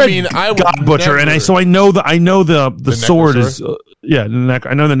I read God Butcher, and I know the sword is I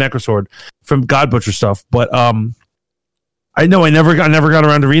know the Necrosword from God Butcher stuff, but I know I never got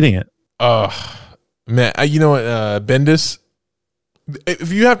around to reading it. Man, you know what, Bendis?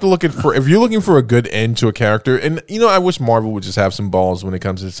 If you're looking for a good end to a character, and I wish Marvel would just have some balls when it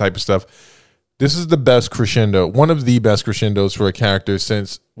comes to this type of stuff. This is the best crescendo, one of the best crescendos for a character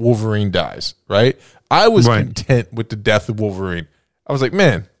since Wolverine dies, right? I was content with the death of Wolverine. I was like,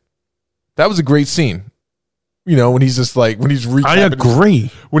 man, that was a great scene. When he's just like, when he's recapping. I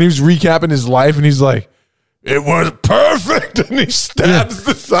agree. When he was recapping his life and he's like, it was perfect, and he stabs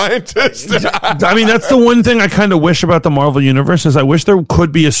the scientist. I mean, that's the one thing I kind of wish about the Marvel Universe is I wish there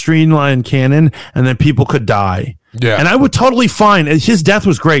could be a streamlined canon and then people could die. Yeah. And I would totally fine. His death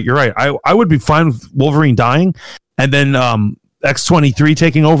was great. You're right. I would be fine with Wolverine dying and then X-23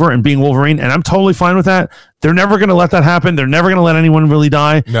 taking over and being Wolverine. And I'm totally fine with that. They're never going to let that happen. They're never going to let anyone really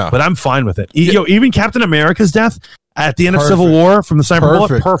die. No. But I'm fine with it. Even Captain America's death at the end of Civil War from the Cyber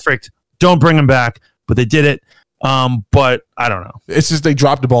Bullet, perfect. Don't bring him back. But they did it. But I don't know. It's just they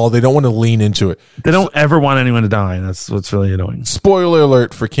dropped the ball. They don't want to lean into it. They don't ever want anyone to die. And that's what's really annoying. Spoiler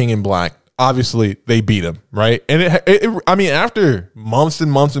alert for King in Black. Obviously, they beat him, right? And I mean, after months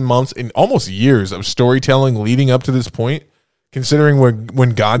and months and months and almost years of storytelling leading up to this point, considering when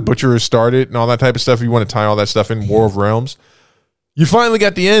God Butcher started and all that type of stuff, you want to tie all that stuff in War of Realms, you finally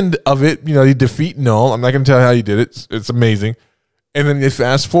got the end of it. You know, you defeat Null. I'm not going to tell you how you did it. It's amazing. And then you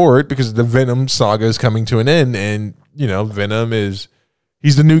fast forward because the Venom saga is coming to an end, and you know, Venom he's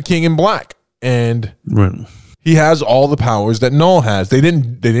the new King in Black, and he has all the powers that Null has. They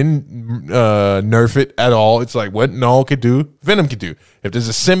didn't nerf it at all. It's like what Null could do, Venom could do. If there's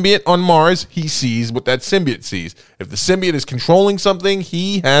a symbiote on Mars, he sees what that symbiote sees. If the symbiote is controlling something,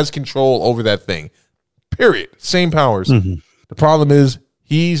 he has control over that thing. Period. Same powers. Mm-hmm. The problem is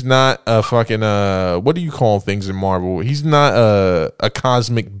he's not a fucking what do you call things in Marvel? He's not a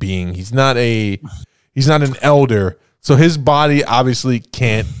cosmic being. He's not an elder. So his body obviously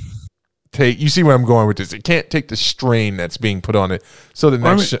can't take, you see where I'm going with this. It can't take the strain that's being put on it. So the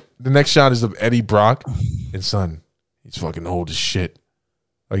next shot is of Eddie Brock, and son, he's fucking old as shit.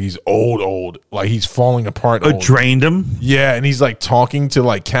 Like he's old. Like he's falling apart. Drained him? Yeah, and he's like talking to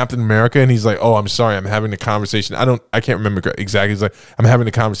like Captain America, and he's like, "Oh, I'm sorry, I'm having a conversation. I can't remember exactly. He's like, I'm having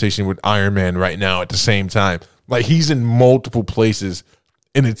a conversation with Iron Man right now at the same time. Like he's in multiple places,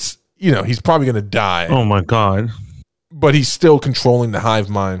 and it's, you know, he's probably gonna die. Oh my god! But he's still controlling the hive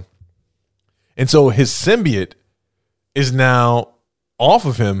mind, and so his symbiote is now off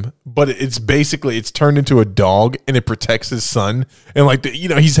of him, but it's turned into a dog, and it protects his son. And like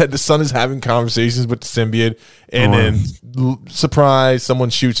the son is having conversations with the symbiote, and then surprise,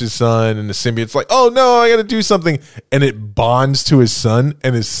 someone shoots his son, and the symbiote's like, "Oh no, I got to do something," and it bonds to his son,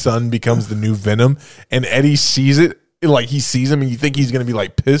 and his son becomes the new Venom. And Eddie sees it, like he sees him, and you think he's gonna be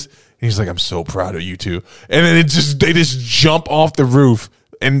like pissed, and he's like, "I'm so proud of you two," and then they just jump off the roof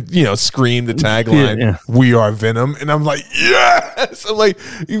and, you know, scream the tagline, "We are Venom." And I'm like, yes! I'm like,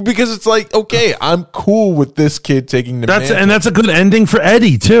 because it's like, okay, I'm cool with this kid taking the mantle. And that's a good ending for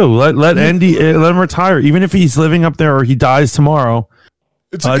Eddie too. Let Andy let him retire, even if he's living up there or he dies tomorrow.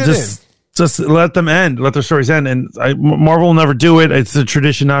 It's a good end. Just let them end. Let their stories end. And Marvel will never do it. It's a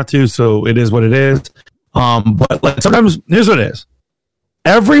tradition not to, so it is what it is. But like sometimes, here's what it is.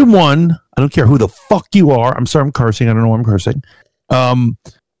 Everyone, I don't care who the fuck you are. I'm sorry, I'm cursing. I don't know why I'm cursing.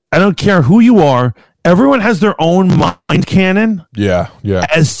 I don't care who you are. Everyone has their own mind canon. Yeah.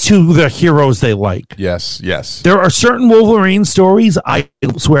 As to the heroes they like. Yes. There are certain Wolverine stories I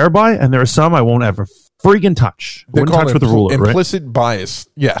swear by, and there are some I won't ever freaking touch. They wouldn't touch with a ruler. Implicit bias.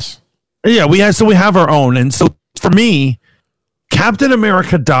 Yes. Yeah, we have our own, and so for me, Captain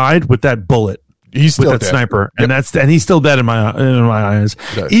America died with that bullet. He's still with that dead. sniper, and he's still dead in my eyes.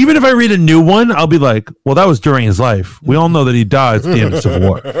 Yes. Even if I read a new one, I'll be like, well, that was during his life. We all know that he died at the end of Civil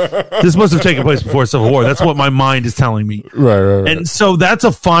War. This must have taken place before Civil War. That's what my mind is telling me. Right. And so that's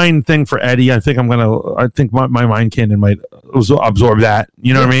a fine thing for Eddie. I think my mind canon might absorb that.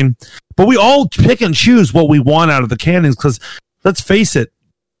 You know what I mean? But we all pick and choose what we want out of the canons, because let's face it,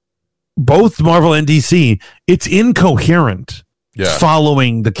 both Marvel and DC, it's incoherent. Yeah.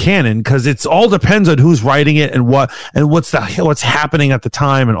 Following the canon, because it's all depends on who's writing it and what's happening at the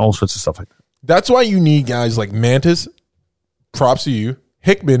time and all sorts of stuff like that. That's why you need guys like Mantis, props to you,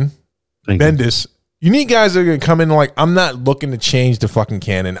 Hickman, Bendis. You need guys that are going to come in like, I'm not looking to change the fucking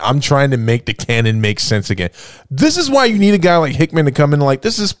canon. I'm trying to make the canon make sense again. This is why you need a guy like Hickman to come in like,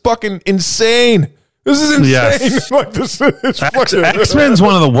 this is fucking insane. This is insane. Yes. Like, this is X-Men's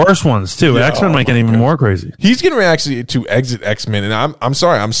one of the worst ones too. Yeah, X-Men might get even more crazy. He's getting actually to exit X-Men, and I'm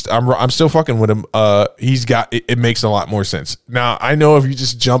sorry, I'm still fucking with him. He's got it makes a lot more sense now. I know if you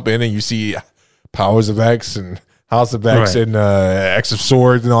just jump in and you see Powers of X and House of X and X of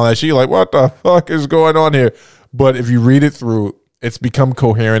Swords and all that shit, you're like, what the fuck is going on here? But if you read it through, it's become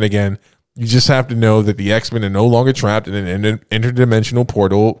coherent again. You just have to know that the X-Men are no longer trapped in an interdimensional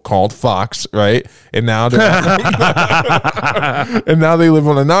portal called Fox, right? And now they live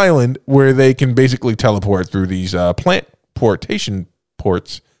on an island where they can basically teleport through these plant portation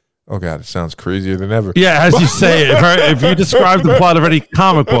ports Oh God, it sounds crazier than ever. Yeah, as you say it, right? If you describe the plot of any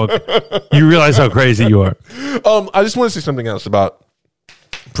comic book, you realize how crazy you are. I just want to say something else about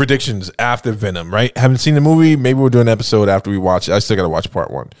predictions after Venom, right? Haven't seen the movie. Maybe we'll do an episode after we watch it. I still got to watch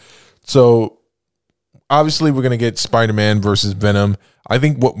part 1. So obviously we're going to get Spider-Man versus Venom. I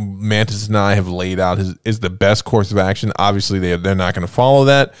think what Mantis and I have laid out is the best course of action. Obviously they're not going to follow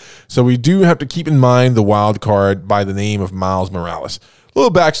that. So we do have to keep in mind the wild card by the name of Miles Morales. A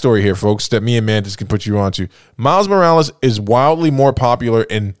little backstory here, folks, that me and Mantis can put you onto. Miles Morales is wildly more popular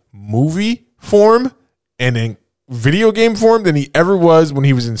in movie form and in video game form than he ever was when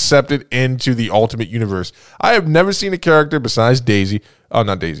he was incepted into the Ultimate Universe. I have never seen a character besides Daisy. Oh,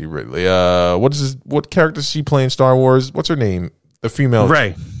 not Daisy Ridley. What character is she playing Star Wars? What's her name? The female.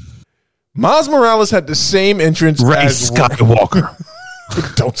 Rey. Miles Morales had the same entrance Rey as Skywalker.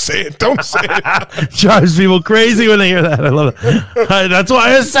 Don't say it. Don't say it. Drives people crazy when they hear that. I love it. That's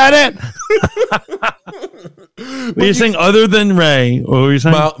why I said it. Were you saying other than Rey? What were you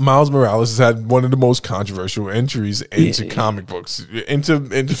saying? Miles Morales has had one of the most controversial entries into comic books. Into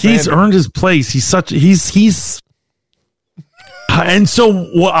he's fandom. earned his place. He's and so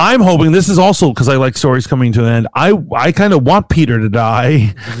what I'm hoping, this is also because I like stories coming to an end. I kind of want Peter to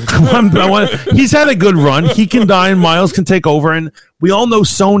die. He's had a good run. He can die and Miles can take over. And we all know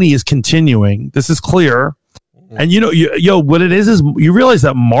Sony is continuing. This is clear. And what it is you realize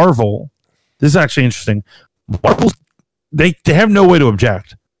that Marvel, this is actually interesting. Marvel, they have no way to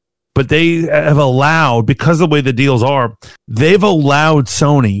object, but they have allowed, because of the way the deals are, they've allowed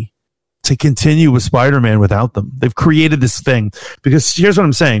Sony to continue with Spider-Man without them. They've created this thing, because here's what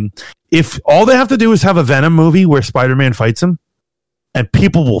I'm saying. If all they have to do is have a Venom movie where Spider-Man fights him, and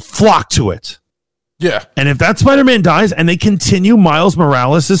people will flock to it. Yeah. And if that Spider-Man dies and they continue Miles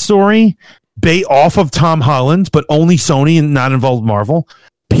Morales' story off of Tom Holland, but only Sony and not involved Marvel,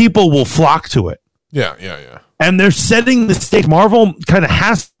 people will flock to it. Yeah. And they're setting the stage. Marvel kind of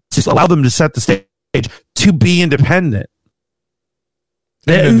has to allow them to set the stage to be independent.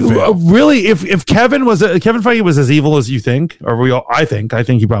 Really, if Kevin Feige was as evil as you think, or I think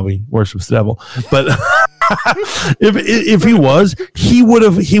he probably worships the devil, but if he was, he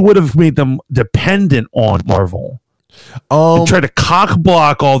would have made them dependent on Marvel. And try to cock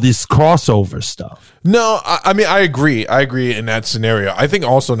block all this crossover stuff. No, I mean, I agree in that scenario. I think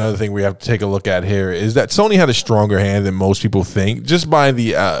also another thing we have to take a look at here is that Sony had a stronger hand than most people think, just by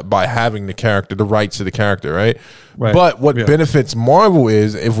by having the rights to the character, right? But what benefits Marvel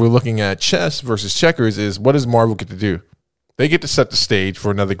is, if we're looking at chess versus checkers, is what does Marvel get to do? They get to set the stage for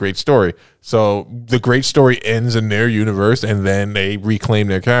another great story. So the great story ends in their universe, and then they reclaim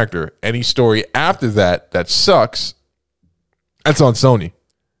their character. Any story after that sucks, that's on Sony,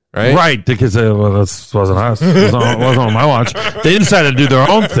 right? Right, because this wasn't us. It wasn't on my watch. They decided to do their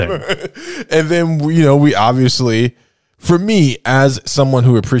own thing. And then, we obviously, for me, as someone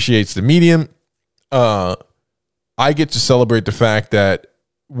who appreciates the medium, I get to celebrate the fact that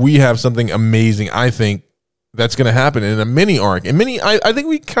we have something amazing, I think, that's going to happen in a mini arc. And I think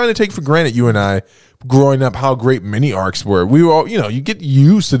we kind of take for granted, you and I, growing up, how great mini arcs were. We were all, you get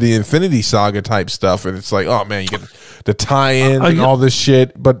used to the Infinity Saga type stuff, and it's like, oh man, you get the tie-in and all this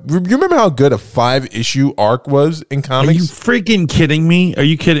shit. But you remember how good a 5-issue arc was in comics? Are you freaking kidding me? Are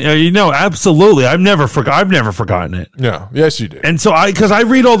you kidding? No, absolutely. I've never forgotten it. No, yes, you did. And so because I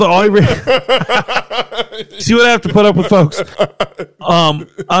read see what I have to put up with, folks.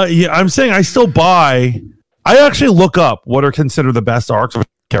 I'm saying I still buy. I actually look up what are considered the best arcs of a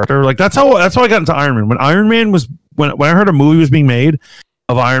character. Like that's how I got into Iron Man. When Iron Man was when I heard a movie was being made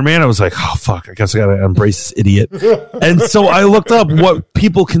of Iron Man, I was like, oh fuck, I guess I gotta embrace this idiot. And so I looked up what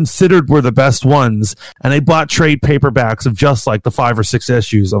people considered were the best ones, and I bought trade paperbacks of just like the 5 or 6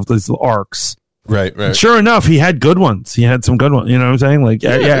 issues of these arcs. Right. And sure enough, he had good ones. He had some good ones. You know what I'm saying? Like,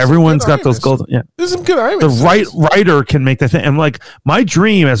 yeah, everyone's got those goals. Yeah, there's some good Iron Man. The writer can make that thing. And like my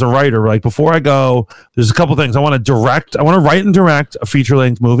dream as a writer, like before I go, there's a couple things I want to direct. I want to write and direct a feature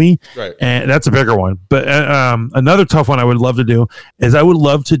length movie, right? And that's a bigger one. But another tough one I would love to do is I would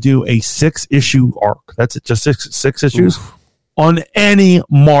love to do a 6-issue arc. That's it, just six issues. Oof. On any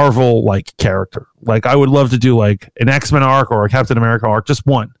Marvel like character. Like I would love to do like an X-Men arc or a Captain America arc, just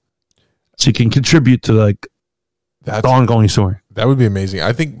one. So you can contribute to like the ongoing story. That would be amazing.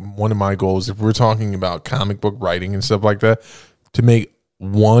 I think one of my goals, if we're talking about comic book writing and stuff like that, to make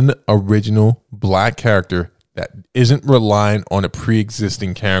one original black character that isn't relying on a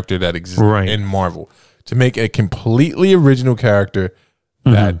pre-existing character that exists in Marvel. To make a completely original character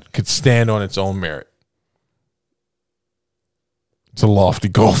that could stand on its own merit. It's a lofty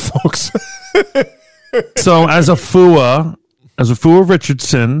goal, folks. So as a FUA, as a Fu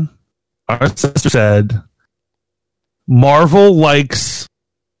Richardson, our sister said, Marvel likes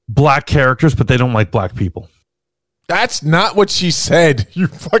black characters, but they don't like black people. That's not what she said. You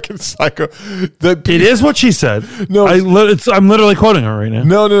fucking psycho. It is what she said. No, I'm literally quoting her right now.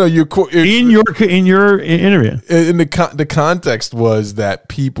 No. You're in your interview. In the context was that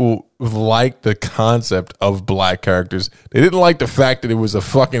people liked the concept of black characters. They didn't like the fact that it was a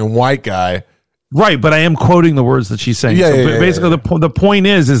fucking white guy. Right, but I am quoting the words that she's saying. Basically, the point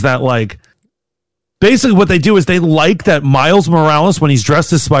is that like. Basically, what they do is they like that Miles Morales, when he's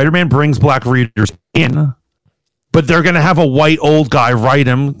dressed as Spider-Man, brings black readers in. But they're going to have a white old guy write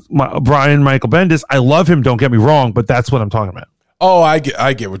him, Brian Michael Bendis. I love him, don't get me wrong, but that's what I'm talking about. Oh, I get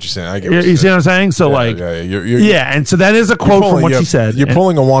what you're saying. You see what I'm saying? So, and so that is a quote from what she said. You're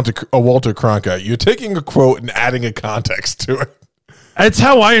pulling a Walter Cronkite. You're taking a quote and adding a context to it. It's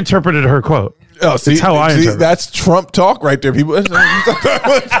how I interpreted her quote. Oh, see, it's how I interpret. That's Trump talk right there, people. That's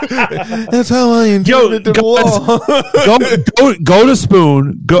how I interpret the law. Go to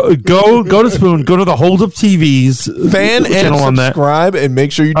Spoon. Go to Spoon. Go to the Hold Up TVs fan and subscribe, and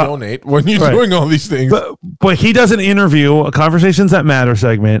make sure you donate when you're doing all these things. But he does an interview, a Conversations That Matter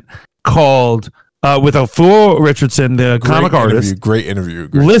segment called. With a Fu Richardson, the comic artist. Great interview.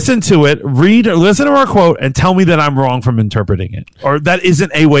 Listen to it, listen to our quote, and tell me that I'm wrong from interpreting it. Or that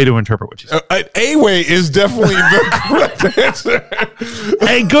isn't a way to interpret what you said. A way is definitely the correct answer.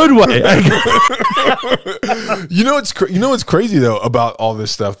 A good way. You know what's crazy, though, about all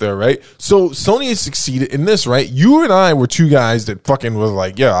this stuff there, right? So Sony has succeeded in this, right? You and I were two guys that fucking was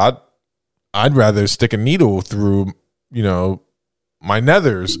like, yeah, I'd rather stick a needle through, my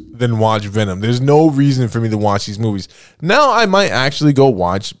nethers than watch Venom. There's no reason for me to watch these movies. Now I might actually go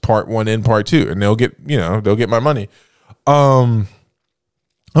watch part 1 and part 2, and they'll get my money. I'm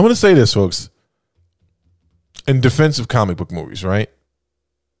going to say this, folks. In defense of comic book movies, right?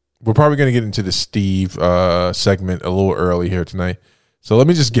 We're probably going to get into the Steve segment a little early here tonight. So let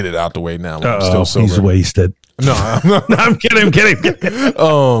me just get it out the way now. I'm still sober. He's wasted. No, I'm kidding.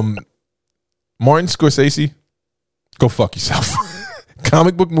 Martin Scorsese, go fuck yourself.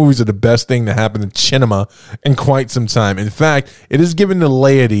 Comic book movies are the best thing to happen to cinema in quite some time. In fact, it has given the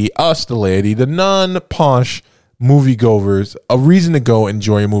laity, the non-posh moviegoers, a reason to go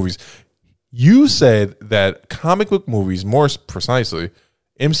enjoy your movies. You said that comic book movies, more precisely,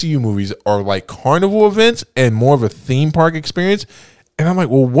 MCU movies, are like carnival events and more of a theme park experience. And I'm like,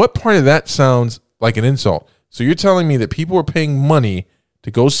 well, what part of that sounds like an insult? So you're telling me that people are paying money to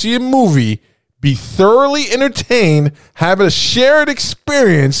go see a movie, be thoroughly entertained, have a shared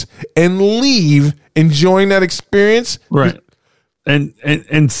experience, and leave enjoying that experience? Right.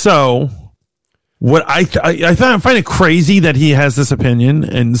 And so what I find it crazy that he has this opinion.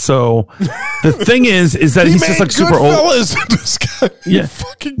 And so the thing is that he's just like super old. This guy, yeah.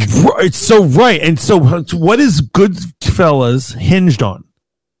 Fucking right. So right. And so what is Goodfellas hinged on?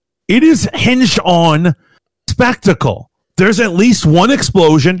 It is hinged on spectacle. There's at least one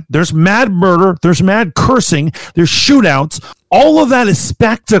explosion. There's mad murder. There's mad cursing. There's shootouts. All of that is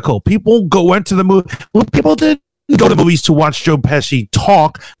spectacle. People went to the movie. Well, people didn't go to movies to watch Joe Pesci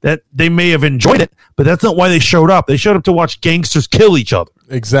talk. That they may have enjoyed it, but that's not why they showed up. They showed up to watch gangsters kill each other.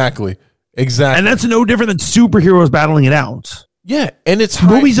 Exactly. And that's no different than superheroes battling it out. Yeah, and it's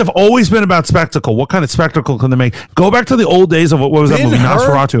movies have always been about spectacle. What kind of spectacle can they make? Go back to the old days of what was that movie,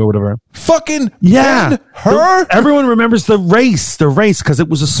 Nosferatu or whatever. Fucking yeah, her. Everyone remembers the race because it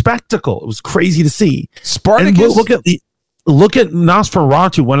was a spectacle. It was crazy to see. Spartacus. And look at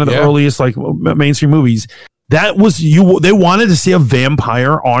Nosferatu, one of the earliest like mainstream movies. That was they wanted to see a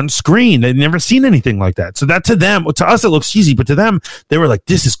vampire on screen. They'd never seen anything like that. So that to us it looks cheesy, but to them they were like,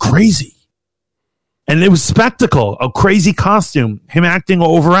 this is crazy. And it was spectacle, a crazy costume, him acting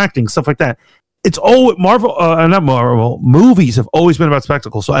or overacting, stuff like that. It's all not Marvel, movies have always been about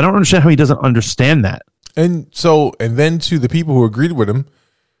spectacle. So I don't understand how he doesn't understand that. And then to the people who agreed with him,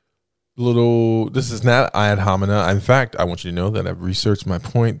 this is not ad hominem. In fact, I want you to know that I've researched my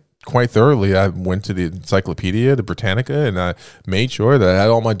point quite thoroughly. I went to the Encyclopedia, the Britannica, and I made sure that I had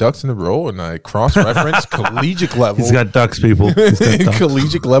all my ducks in a row, and I cross-referenced collegiate level. He's got ducks, people. He's got ducks.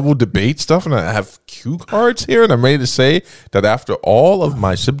 Collegiate level debate stuff, and I have cue cards here, and I'm ready to say that after all of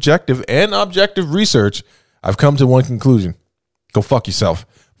my subjective and objective research, I've come to one conclusion. Go fuck yourself.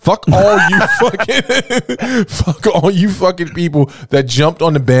 Fuck all you fucking people that jumped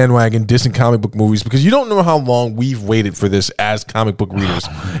on the bandwagon dissing comic book movies, because you don't know how long we've waited for this as comic book readers.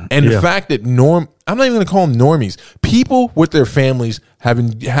 And the fact that I'm not even going to call them normies, people with their families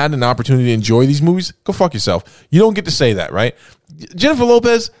having had an opportunity to enjoy these movies, go fuck yourself. You don't get to say that, right? Jennifer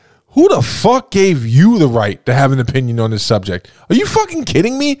Lopez, Who the fuck gave you the right to have an opinion on this subject? Are you fucking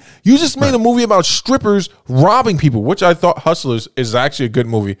kidding me? You just made a movie about strippers robbing people, which I thought Hustlers is actually a good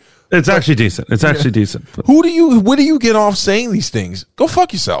movie. It's actually decent. It's actually decent. Where do you get off saying these things? Go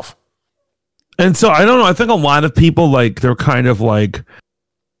fuck yourself. And so I don't know. I think a lot of people they're kind of like,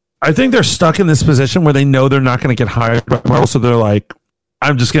 I think they're stuck in this position where they know they're not going to get hired by Marvel, so they're like,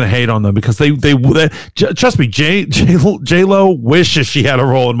 I'm just going to hate on them because they trust me, J-Lo wishes she had a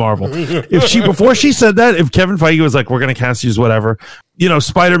role in Marvel. Before she said that, if Kevin Feige was like, we're going to cast you as whatever,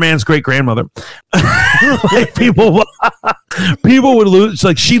 Spider-Man's great grandmother, people would lose,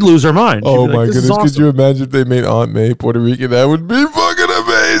 she'd lose her mind. Oh my goodness. Awesome. Could you imagine if they made Aunt May Puerto Rican? That would be fucking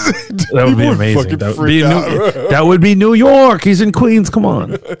amazing. That would be amazing. That would be New York. He's in Queens. Come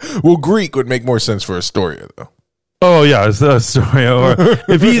on. Well, Greek would make more sense for Astoria though. Oh yeah, it's the story. Or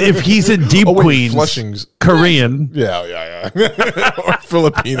if he's in Deep Queens, Flushing's Korean, yeah, or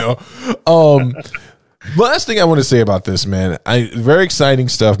Filipino. Last thing I want to say about this, man, very exciting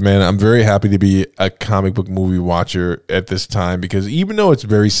stuff, man. I'm very happy to be a comic book movie watcher at this time because even though it's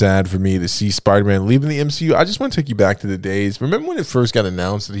very sad for me to see Spider-Man leaving the MCU, I just want to take you back to the days. Remember when it first got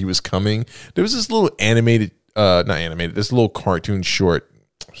announced that he was coming? There was this little this little cartoon short.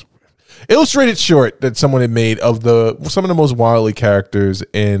 Illustrated short that someone had made of some of the most wildly characters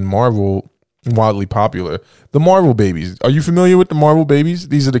in Marvel, wildly popular. The Marvel Babies. Are you familiar with the Marvel Babies?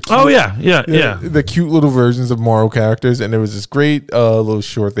 These are the cute, the cute little versions of Marvel characters. And there was this great little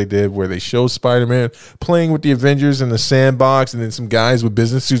short they did where they show Spider-Man playing with the Avengers in the sandbox, and then some guys with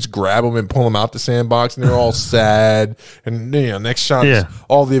business suits grab him and pull him out the sandbox, and they're all sad. And next shot is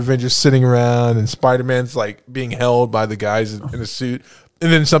all the Avengers sitting around, and Spider-Man's being held by the guys in a suit.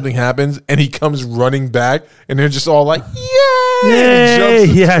 And then something happens, and he comes running back, and they're just all like, "Yay!"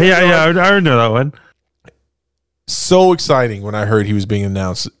 Yeah. I know that one. So exciting when I heard he was being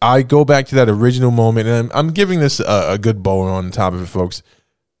announced. I go back to that original moment, and I'm giving this a good bow on top of it, folks.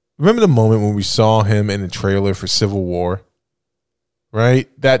 Remember the moment when we saw him in the trailer for Civil War? Right?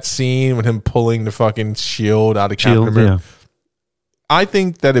 That scene with him pulling the fucking shield out of Captain America. Yeah. I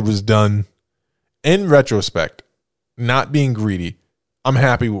think that it was done in retrospect, not being greedy. I'm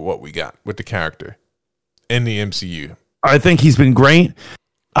happy with what we got with the character in the MCU. I think he's been great.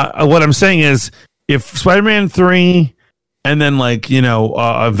 What I'm saying is, if Spider-Man 3 and then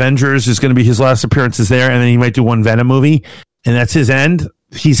Avengers is going to be his last appearances there, and then he might do one Venom movie, and that's his end,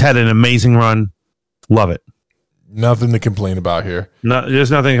 he's had an amazing run. Love it. Nothing to complain about here. No,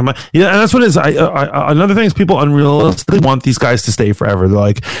 there's nothing. Yeah, and that's what it is. Another thing is people unrealistically want these guys to stay forever. They're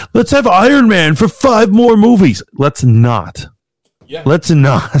like, let's have Iron Man for 5 more movies. Let's not. Yeah. Let's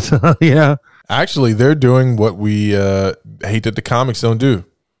not. Yeah. Actually, they're doing what we hate that the comics don't do.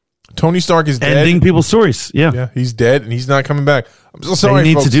 Tony Stark is dead. Ending people's stories. Yeah. Yeah, he's dead and he's not coming back. I'm so sorry, They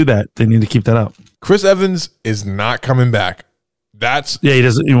need folks. to do that. They need to keep that up. Chris Evans is not coming back. He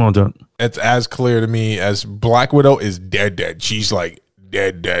doesn't. He won't do it. It's as clear to me as Black Widow is dead. She's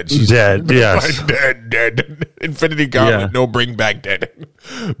dead. She's dead. Yes. Dead. Infinity Gauntlet, no bring back dead.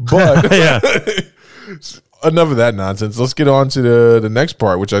 But enough of that nonsense. Let's get on to the next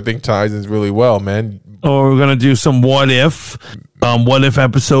part, which I think ties in really well, man. Oh, we're gonna do some what if. What if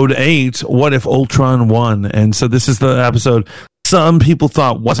episode 8? What if Ultron won? And so this is the episode some people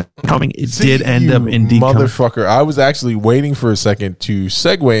thought wasn't coming. It did end up indeed motherfucker coming. I was actually waiting for a second to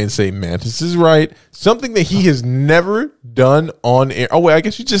segue and say, Mantis is right. Something that he has never done on air. Oh, wait, I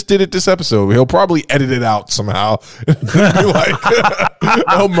guess you just did it this episode. He'll probably edit it out somehow. Be like,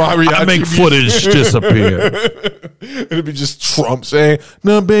 oh, Mariachi. I make footage disappear. It'll be just Trump saying,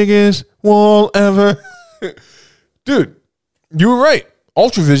 the biggest wall ever. Dude, you were right.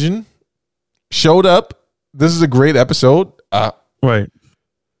 Ultravision showed up. This is a great episode. Right.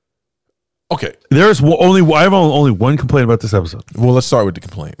 Okay. I have only one complaint about this episode. Well, let's start with the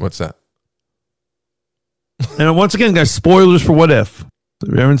complaint. What's that? And once again, guys, spoilers for What If. If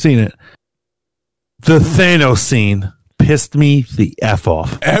you haven't seen it, the Thanos scene pissed me the F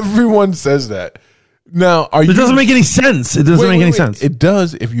off. Everyone says that. Now, it doesn't make any sense. It doesn't make any sense. It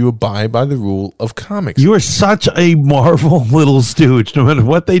does if you abide by the rule of comics. You are such a Marvel little stooge. No matter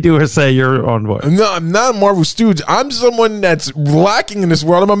what they do or say, you're on board. No, I'm not a Marvel stooge. I'm someone that's lacking in this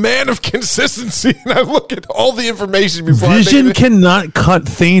world. I'm a man of consistency, and I look at all the information before Vision cannot cut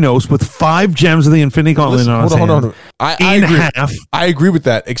Thanos with 5 gems of the Infinity Gauntlet on his hand. Hold on. I agree. Half. I agree with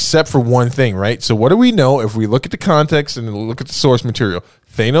that, except for one thing, right? So what do we know if we look at the context and look at the source material?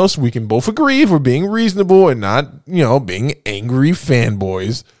 Thanos, we can both agree if we're being reasonable and not, being angry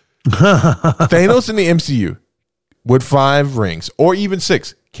fanboys. Thanos in the MCU with 5 rings or even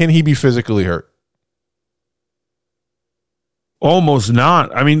 6, can he be physically hurt? Almost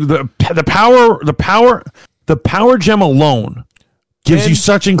not. I mean, the power gem alone gives you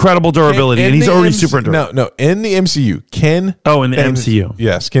such incredible durability, and he's already super durable. No, in the MCU, in the MCU,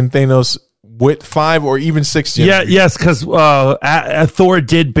 yes, can Thanos with 5 or even 6 gems? Yeah, yes, because Thor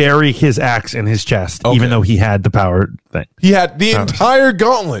did bury his axe in his chest, even though he had the power thing. He had the entire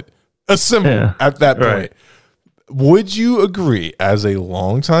gauntlet assembled at that point. Right. Would you agree, as a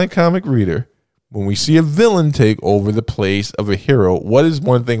longtime comic reader, when we see a villain take over the place of a hero, what is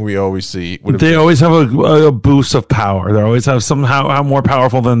one thing we always see? They always have a boost of power. They always have somehow more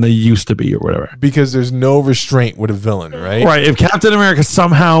powerful than they used to be or whatever. Because there's no restraint with a villain, right? Right. If Captain America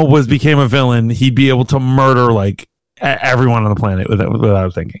somehow became a villain, he'd be able to murder like everyone on the planet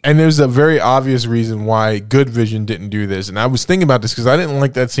without thinking. And there's a very obvious reason why Good Vision didn't do this. And I was thinking about this because I didn't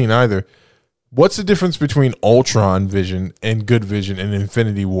like that scene either. What's the difference between Ultron Vision and Good Vision in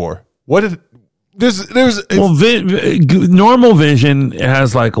Infinity War? Normal Vision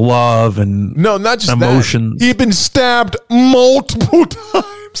has like love and not just emotions. He'd been stabbed multiple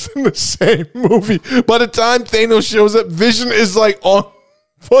times in the same movie. By the time Thanos shows up, Vision is like on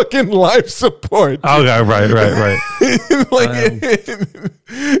fucking life support. Okay, right.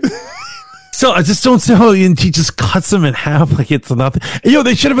 So I just don't see how he just cuts him in half like it's nothing.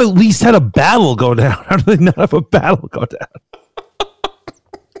 They should have at least had a battle go down. How do they not have a battle go down?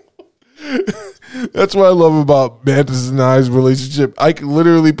 That's what I love about Mantis and I's relationship. I can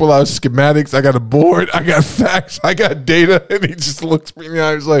literally pull out schematics. I got a board. I got facts. I got data. And he just looks me in the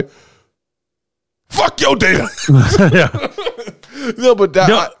eye. He's like, fuck your data. No, but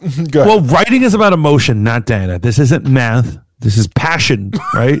well, writing is about emotion, not data. This isn't math. This is passion,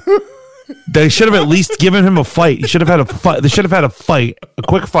 right? They should have at least given him a fight. He should have had a fight. They should have had a fight, a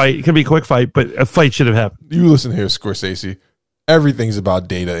quick fight. It could be a quick fight, but a fight should have happened. You listen here, Scorsese. Everything's about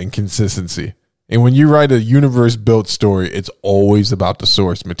data and consistency. And when you write a universe-built story, it's always about the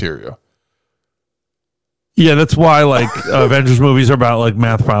source material. Yeah, that's why Avengers movies are about like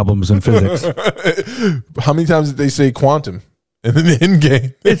math problems and physics. How many times did they say quantum in the end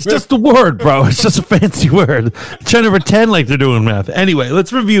game? It's just a word, bro. It's just a fancy word. Trying to pretend like they're doing math. Anyway,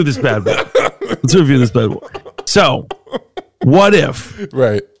 let's review this bad boy. So, what if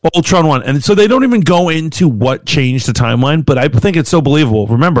Ultron won? And so they don't even go into what changed the timeline, but I think it's so believable.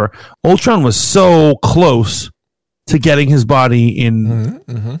 Remember, Ultron was so close to getting his body in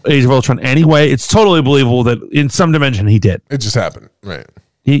Age of Ultron anyway. It's totally believable that in some dimension he did. It just happened, right?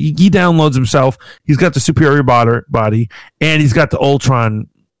 He downloads himself. He's got the superior body, and he's got the Ultron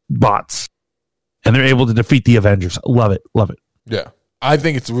bots, and they're able to defeat the Avengers. Love it. Yeah, I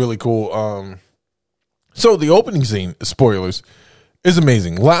think it's really cool. So the opening scene, spoilers, is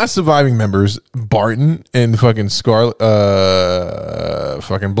amazing. Last surviving members, Barton and fucking fucking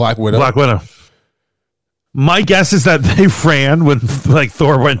Black Widow. My guess is that they ran when like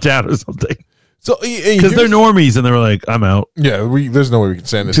Thor went down or something. So because they're normies and they were like, "I'm out." Yeah, there's no way we can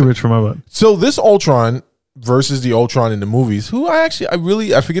send this. Too rich for my butt. So this Ultron versus the Ultron in the movies, who I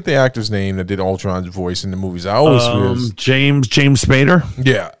forget the actor's name that did Ultron's voice in the movies. I always James Spader.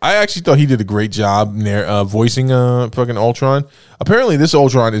 Yeah, I actually thought he did a great job voicing fucking Ultron. Apparently, this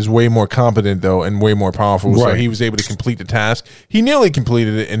Ultron is way more competent though and way more powerful. Right. So he was able to complete the task. He nearly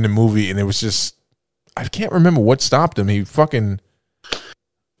completed it in the movie, and it was just I can't remember what stopped him. He fucking.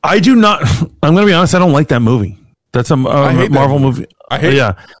 I do not. I'm going to be honest. I don't like that movie. That's a Marvel movie. I hate.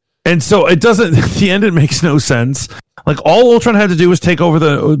 Yeah. And so it doesn't, at the end, it makes no sense. Like all Ultron had to do was take over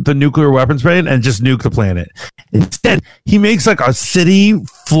the nuclear weapons ban and just nuke the planet. Instead, he makes like a city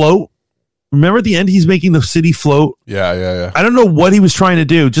float. Remember at the end, he's making the city float. Yeah. I don't know what he was trying to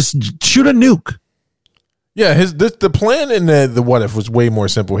do. Just shoot a nuke. Yeah, the plan in the What If was way more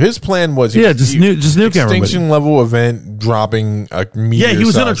simple. His plan was just nuke extinction level event dropping a meteor. Yeah, he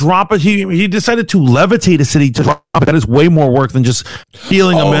was going to drop it. He decided to levitate a city to drop it. That is way more work than just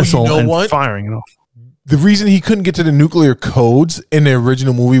stealing a missile and firing it off. The reason he couldn't get to the nuclear codes in the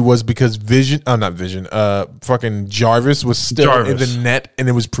original movie was because fucking Jarvis was still in the net and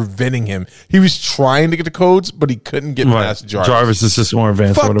it was preventing him. He was trying to get the codes, but he couldn't get past Jarvis. Jarvis is just more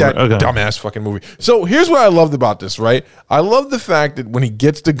advanced. Fuck that dumbass fucking movie. So here's what I loved about this, right? I love the fact that when he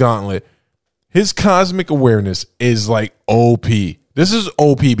gets the gauntlet, his cosmic awareness is like OP. This is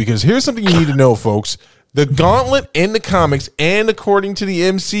OP because here's something you need to know, folks. The gauntlet in the comics and according to the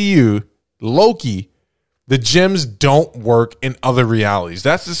MCU, Loki, the gems don't work in other realities.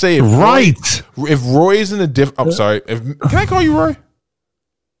 That's to say, if Roy is in a different... I'm sorry. Can I call you Roy?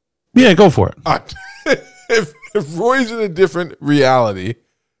 Yeah, go for it. If Roy's in a different reality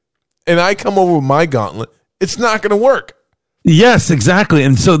and I come over with my gauntlet, it's not going to work. Yes, exactly.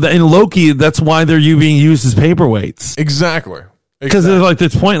 And so in Loki, that's why they're being used as paperweights. Exactly. Because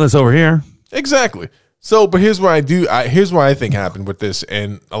it's pointless over here. Exactly. So, but here's what here's what I think happened with this,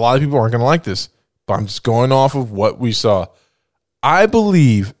 and a lot of people aren't going to like this, but I'm just going off of what we saw. I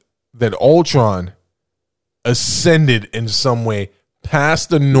believe that Ultron ascended in some way past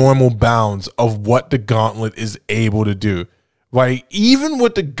the normal bounds of what the Gauntlet is able to do. Like, even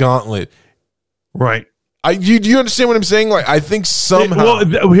with the Gauntlet, right? Do you understand what I'm saying? Like, I think somehow.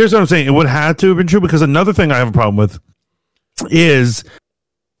 Here's what I'm saying. It would have to have been true, because another thing I have a problem with is,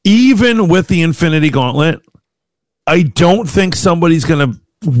 even with the Infinity Gauntlet, I don't think somebody's going to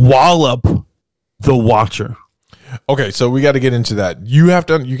wallop the Watcher. Okay, so we got to get into that. You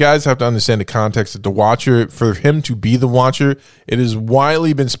guys have to understand the context that the Watcher, for him to be the Watcher, it has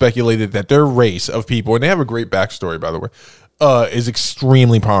widely been speculated that their race of people, and they have a great backstory, by the way, is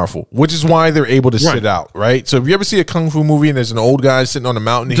extremely powerful, which is why they're able to sit out, right? So if you ever see a kung fu movie and there's an old guy sitting on a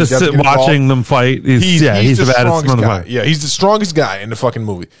mountain, just watching them fight, he's the strongest guy. Yeah, he's the strongest guy in the fucking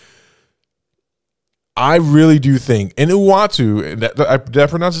movie. I really do think, and Uatu, did I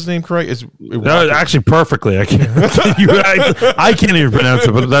pronounce his name correct? It's actually perfectly. I can't even pronounce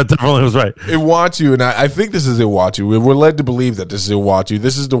it, but that definitely was right. Uatu, and I think this is Uatu. We're led to believe that this is Uatu.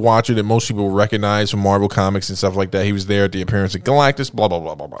 This is the Watcher that most people recognize from Marvel Comics and stuff like that. He was there at the appearance of Galactus, blah, blah,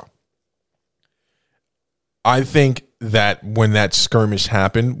 blah, blah, blah. I think that when that skirmish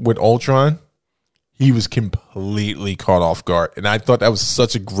happened with Ultron, he was completely caught off guard. And I thought that was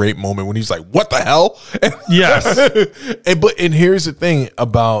such a great moment when he's like, what the hell? Yes. and here's the thing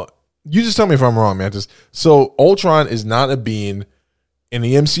about, you just tell me if I'm wrong, man. So Ultron is not a being in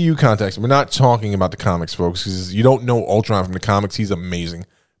the MCU context. We're not talking about the comics, folks, because you don't know Ultron from the comics. He's amazing.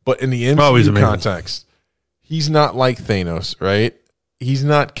 But in the MCU context, he's not like Thanos, right? He's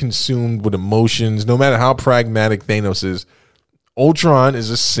not consumed with emotions. No matter how pragmatic Thanos is, Ultron is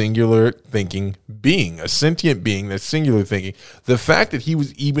a singular thinking being, a sentient being that's singular thinking. The fact that he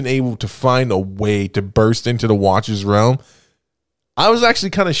was even able to find a way to burst into the Watcher's realm, I was actually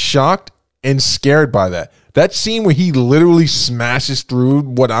kind of shocked and scared by that. That scene where he literally smashes through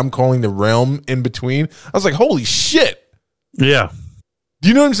what I'm calling the realm in between, I was like, holy shit. Yeah. Do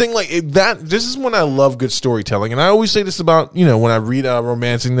you know what I'm saying? Like this is when I love good storytelling. And I always say this about, when I read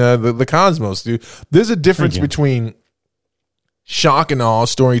Romancing the Cosmos, dude. There's a difference between shock and awe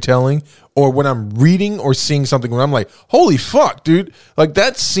storytelling, or when I'm reading or seeing something when I'm like, holy fuck, dude. Like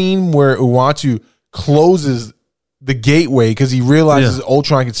that scene where Uatu closes the gateway because he realizes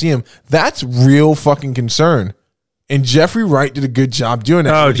Ultron can see him. That's real fucking concern. And Jeffrey Wright did a good job doing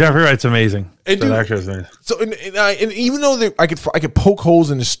that. Oh, Jeffrey Wright's amazing. That actor is amazing. So, and even though I could poke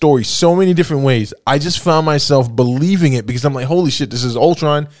holes in the story so many different ways, I just found myself believing it because I'm like, holy shit, this is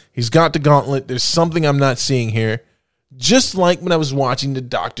Ultron. He's got the gauntlet. There's something I'm not seeing here. Just like when I was watching the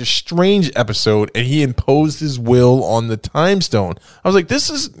Doctor Strange episode and he imposed his will on the Time Stone. I was like, this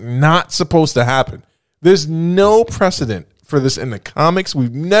is not supposed to happen. There's no precedent for this in the comics.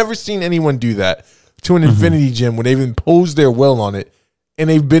 We've never seen anyone do that to an Infinity Gem when they've imposed their will on it and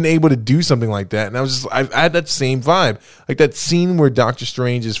they've been able to do something like that. And I had that same vibe. Like that scene where Doctor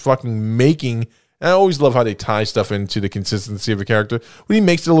Strange is fucking making, and I always love how they tie stuff into the consistency of a character. When he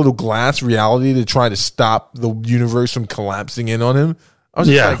makes a little glass reality to try to stop the universe from collapsing in on him, I was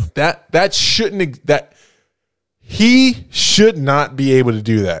just like, that he should not be able to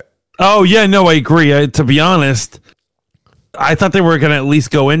do that. Oh yeah, no, I agree. To be honest, I thought they were going to at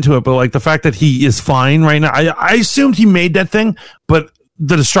least go into it, but like the fact that he is fine right now, I assumed he made that thing, but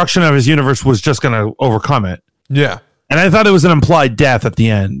the destruction of his universe was just going to overcome it. Yeah. And I thought it was an implied death at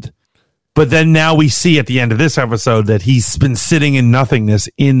the end. But then now we see at the end of this episode that he's been sitting in nothingness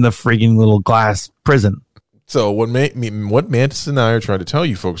in the freaking little glass prison. So what Mantis and I are trying to tell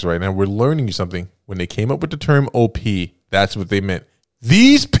you folks right now, we're learning you something. When they came up with the term OP, that's what they meant.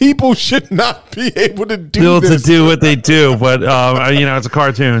 These people should not be able to do this. To do what they do, but it's a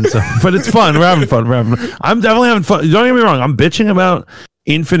cartoon. So, but it's fun. We're having fun. I'm definitely having fun. Don't get me wrong. I'm bitching about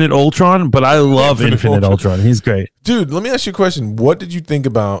Infinite Ultron, but I love Infinite Ultron. He's great, dude. Let me ask you a question. What did you think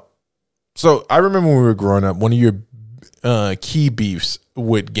about? So I remember when we were growing up, one of your key beefs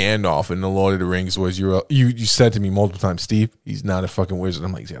with Gandalf in The Lord of the Rings was you said to me multiple times, Steve, he's not a fucking wizard.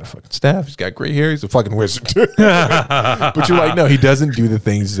 I'm like, he's got a fucking staff. He's got gray hair. He's a fucking wizard. But you're like, no, he doesn't do the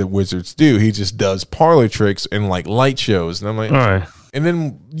things that wizards do. He just does parlor tricks and like light shows. And I'm like, all right. And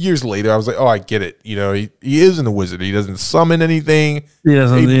then years later, I was like, oh, I get it. He isn't a wizard. He doesn't summon anything. He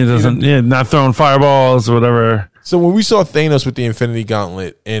doesn't not throwing fireballs or whatever. So when we saw Thanos with the Infinity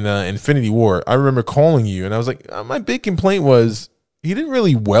Gauntlet in Infinity War, I remember calling you and I was like, my big complaint was he didn't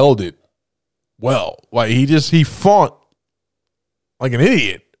really weld it well. Like he fought like an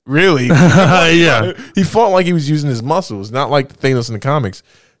idiot. really. Yeah. He fought like he was using his muscles, not like Thanos in the comics.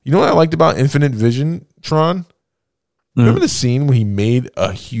 You know what I liked about Infinite Vision, Tron? Remember the scene when he made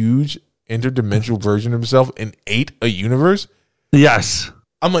a huge interdimensional version of himself and ate a universe? Yes.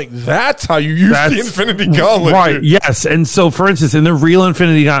 I'm like, that's how you use the Infinity Gauntlet. Right, dude. yes. And so, for instance, in the real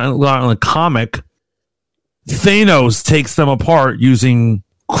Infinity Gauntlet comic, Thanos takes them apart using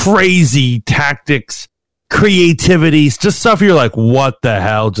crazy tactics, creativities, just stuff you're like, what the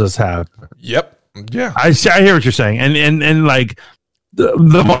hell just happened? Yep. Yeah. I hear what you're saying. And like, the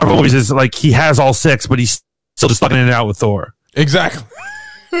Marvel always is like, he has all six, but he's still just fucking it out with Thor. Exactly.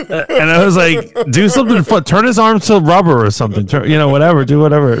 And I was like, do something fun. Turn his arms to rubber or something. Whatever. Do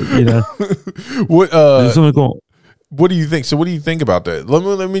whatever. What do something cool. What do you think? So what do you think about that?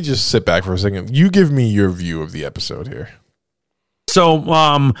 Let me just sit back for a second. You give me your view of the episode here. So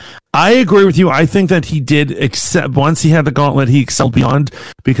I agree with you. I think that he did accept once he had the gauntlet, he excelled beyond,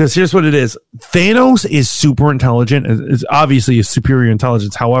 because here's what it is. Thanos is super intelligent. It's obviously a superior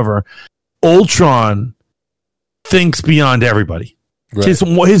intelligence. However, Ultron thinks beyond everybody. Right.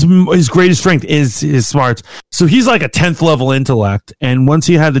 His greatest strength is his smarts. So he's like a 10th level intellect. And once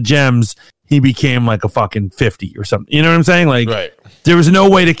he had the gems, he became like a fucking 50 or something. You know what I'm saying? Like, right. There was no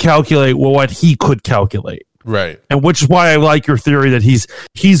way to calculate what he could calculate. Right. And which is why I like your theory that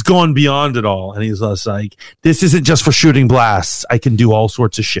he's gone beyond it all. And he's just like, this isn't just for shooting blasts. I can do all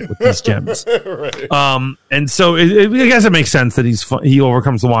sorts of shit with these gems. Right. And so I guess it makes sense that he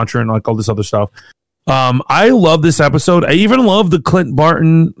overcomes the Watcher and like all this other stuff. I love this episode. I even love the Clint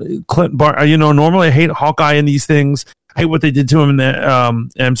Barton. Normally I hate Hawkeye in these things. I hate what they did to him in the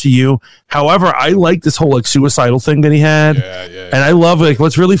MCU. However, I like this whole like suicidal thing that he had. Yeah. And I love like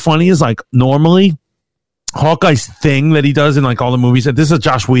what's really funny is like normally Hawkeye's thing that he does in like all the movies. This is a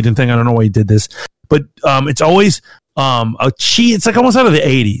Josh Whedon thing. I don't know why he did this, but it's always a cheat. It's like almost out of the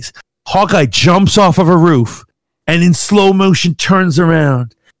 80s. Hawkeye jumps off of a roof and in slow motion turns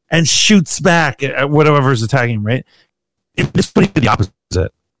around and shoots back at whatever's attacking him, right? It's the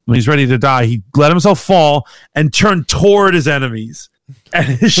opposite. When he's ready to die, he let himself fall and turn toward his enemies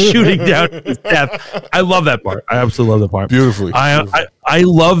and is shooting down to his death. I love that part. I absolutely love that part. Beautifully. I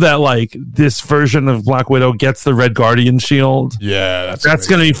love that, like, this version of Black Widow gets the Red Guardian shield. Yeah, that's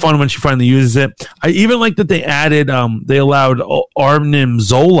going to be fun when she finally uses it. I even like that they added, they allowed Arnim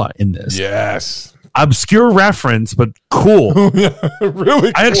Zola in this. Yes. Obscure reference, but cool. Really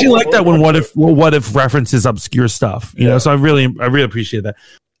cool. I actually like that when what if references obscure stuff, you know, so I really appreciate that.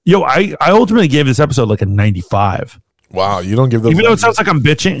 I ultimately gave this episode like a 95. Wow, you don't give those. Even though it sounds like I'm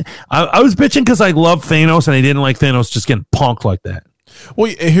bitching, I was bitching because I love Thanos and I didn't like Thanos just getting punked like that.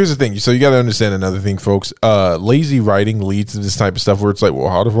 Well, here's the thing. So you got to understand another thing, folks. Lazy writing leads to this type of stuff where it's like, well,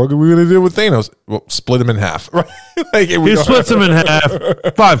 how the fuck are we going to deal with Thanos? Well, split him in half. Right? He splits him in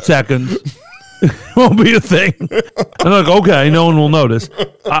half. 5 seconds. Won't be a thing. I'm like, okay, no one will notice.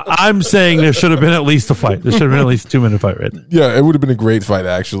 I'm saying there should have been at least a fight. There should have been at least a 2-minute fight right there. Yeah, it would have been a great fight,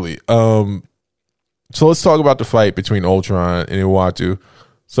 actually. So let's talk about the fight between Ultron and Uatu.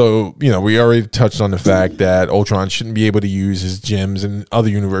 So, we already touched on the fact that Ultron shouldn't be able to use his gems in other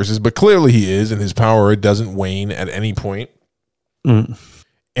universes, but clearly he is, and his power doesn't wane at any point.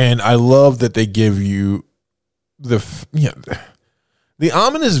 And I love that they give you the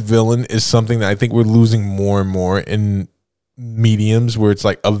ominous villain is something that I think we're losing more and more in mediums where it's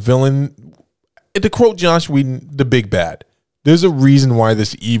like a villain, to quote Josh Whedon, the big bad. There's a reason why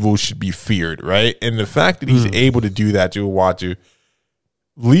this evil should be feared, right? And the fact that he's able to do that to Uatu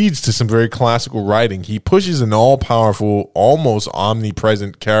leads to some very classical writing. He pushes an all-powerful, almost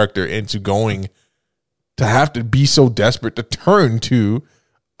omnipresent character into going to have to be so desperate to turn to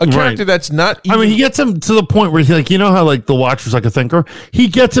a character that's not even... I mean, he gets him to the point where he's like, you know how like the Watcher's like a thinker? He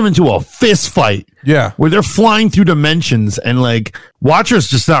gets him into a fist fight. Yeah. Where they're flying through dimensions and like Watcher's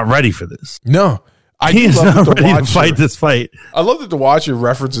just not ready for this. No. He's not ready to fight this fight. I love that the Watcher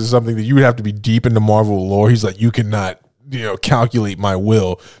references something that you would have to be deep into Marvel lore. He's like, you cannot, calculate my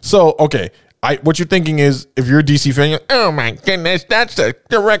will. So, okay. What you're thinking is, if you're a DC fan, you're like, oh my goodness, that's a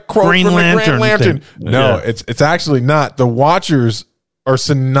direct quote from the Green Lantern. No, it's actually not. The Watchers are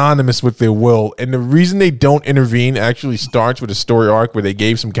synonymous with their will, and the reason they don't intervene actually starts with a story arc where they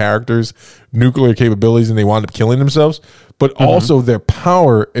gave some characters nuclear capabilities and they wound up killing themselves, but also their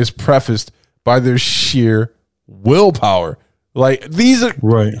power is prefaced by their sheer willpower. Like, these are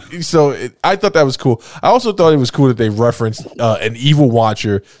right. So I thought that was cool. I also thought it was cool that they referenced an evil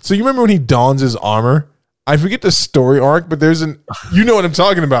Watcher. So you remember when he dons his armor? I forget the story arc, but there's you know what I'm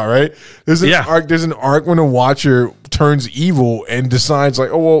talking about, right? There's an arc. There's an arc when a Watcher turns evil and decides like,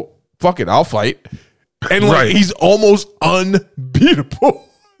 oh well, fuck it, I'll fight, and like he's almost unbeatable.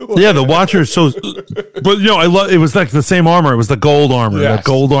 Yeah, the Watcher is so, but I love it. Was like the same armor. It was the gold armor. Yes. That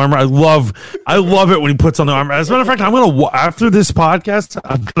gold armor. I love it when he puts on the armor. As a matter of fact, I'm gonna after this podcast,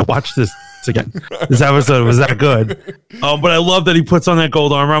 I'm gonna watch this again. This episode was that good. But I love that he puts on that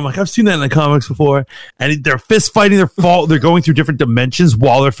gold armor. I'm like, I've seen that in the comics before. And they're fist fighting. They're going through different dimensions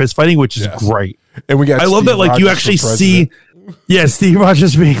while they're fist fighting, which is great. And we got. I love that. Like you actually see, Steve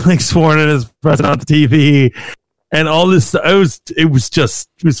Rogers being like sworn in as president on the TV. And all this, it was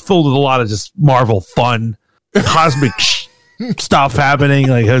filled with a lot of just Marvel fun, cosmic stuff happening.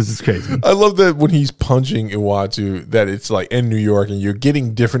 Like it's crazy. I love that when he's punching Iwatu, that it's like in New York, and you're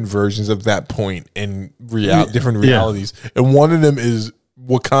getting different versions of that point in different realities. And one of them is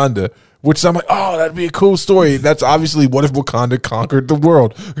Wakanda, which I'm like, oh, that'd be a cool story. That's obviously what if Wakanda conquered the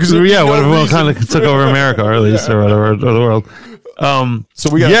world? Because what if Wakanda took over America, or at least or whatever, or the world.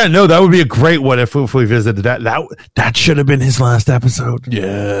 So we got that would be a great what if we visited that. That should have been his last episode.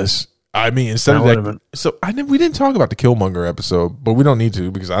 Yes. I mean, instead of that, so we didn't talk about the Killmonger episode, but we don't need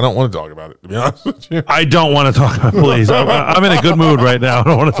to because I don't want to talk about it, to be honest with you. I don't want to talk about it, please. I'm in a good mood right now. I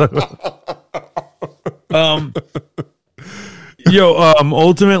don't want to talk about it.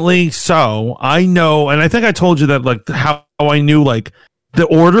 Ultimately, so I know, and I think I told you that, like, how I knew, like, the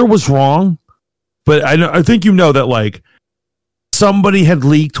order was wrong, but I think you know that, like, somebody had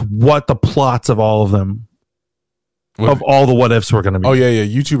leaked what the plots of all of them, of all the what ifs were going to be. Oh yeah.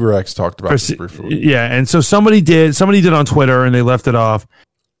 YouTuber X talked about this briefly. Yeah, and so somebody did on Twitter, and they left it off.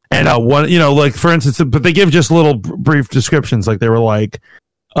 And one, like for instance, but they give just little brief descriptions. Like they were like,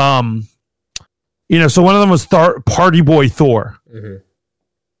 so one of them was Party Boy Thor,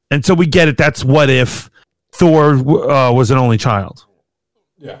 and so we get it. That's what if Thor was an only child.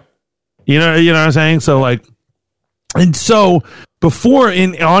 Yeah, you know what I'm saying. So like, and so. Before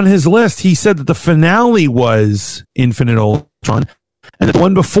on his list, he said that the finale was Infinite Ultron, and the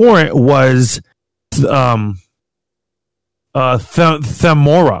one before it was Themora.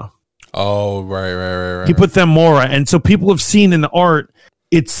 Oh, right. He put Themora, and so people have seen in the art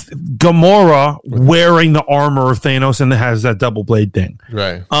it's Gamora wearing the armor of Thanos, and it has that double blade thing.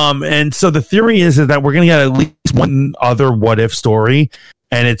 Right. And so the theory is that we're going to get at least one other what if story,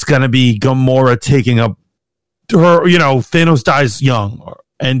 and it's going to be Gamora taking up her, Thanos dies young,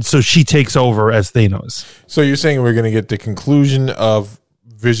 and so she takes over as Thanos. So you're saying we're going to get the conclusion of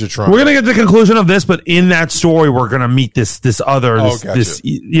Visitron. We're going to get the conclusion of this, but in that story, we're going to meet this other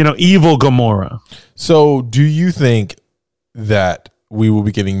evil Gamora. So do you think that we will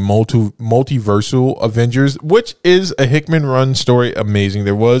be getting multiversal Avengers, which is a Hickman run story? Amazing.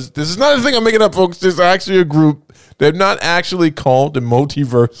 This is not a thing I'm making up, folks. There's actually a group. They're not actually called the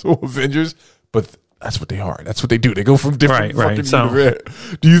Multiversal Avengers, but that's what they are. That's what they do. They go from different fucking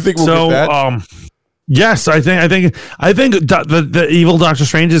universe. Do you think we'll get that? Yes, I think the evil Doctor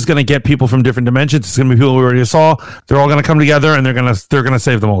Strange is going to get people from different dimensions. It's going to be people we already saw. They're all going to come together, and they're going to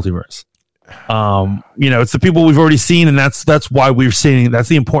save the multiverse. It's the people we've already seen, and that's why we're seeing. That's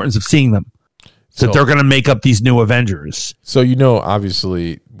the importance of seeing them. That they're going to make up these new Avengers. So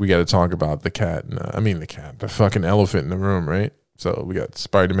obviously, we got to talk about the fucking elephant in the room, right? So we got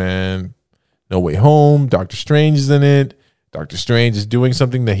Spider-Man. No Way Home, Doctor Strange is in it. Doctor Strange is doing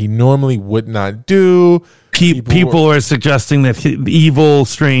something that he normally would not do. People are suggesting that Evil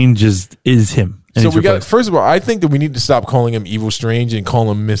Strange is him. So we got. First of all, I think that we need to stop calling him Evil Strange and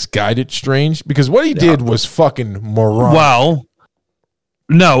call him Misguided Strange, because what he did was fucking moron. Well,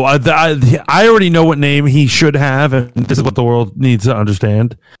 no, I already know what name he should have, and this is what the world needs to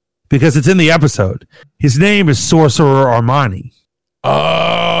understand, because it's in the episode. His name is Sorcerer Armani.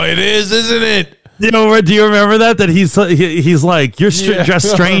 Oh, it is, isn't it? Do you remember that? That he's like, you're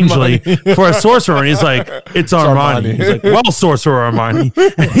dressed strangely for a sorcerer. And he's like, it's Armani. He's like, well, Sorcerer Armani.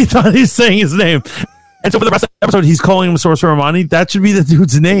 And he thought he's saying his name. And so for the rest of the episode, he's calling him Sorcerer Armani. That should be the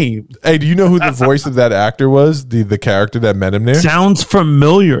dude's name. Hey, do you know who the voice of that actor was? The character that met him there? Sounds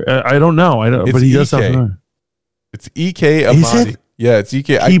familiar. I don't know. But he does sound familiar. It's E.K. Amadi. Yeah, it's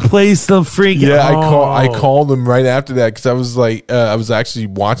EK. He plays the freak. Yeah, I called him right after that because I was like, I was actually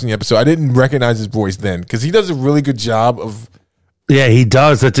watching the episode. I didn't recognize his voice then because he does a really good job of. Yeah, he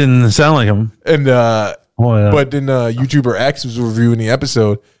does. That didn't sound like him. And but then YouTuber X was reviewing the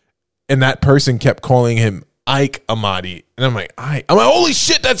episode, and that person kept calling him Ike Amadi, and I'm like, holy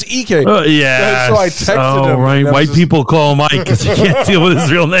shit, that's EK. Yeah. So I texted him. Right, white people call him Ike because he can't deal with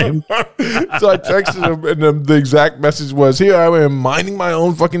his real name. So I texted him, and the exact message was, "Here I am, minding my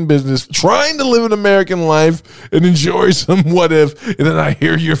own fucking business, trying to live an American life and enjoy some what if, and then I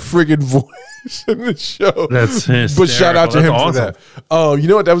hear your friggin' voice in the show." That's hysterical. But shout out to him for that. Oh, you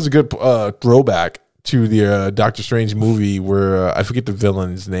know what? That was a good throwback to the Doctor Strange movie where I forget the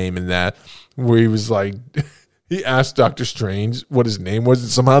villain's name in that, where he was like, he asked Doctor Strange what his name was,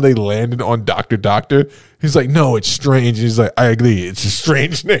 and somehow they landed on Doctor. He's like, no, it's Strange. And he's like, I agree, it's a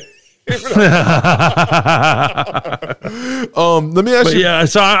strange name. Let me ask you. Yeah,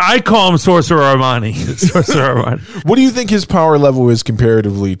 so I call him Sorcerer Armani. Sorcerer Armani. What do you think his power level is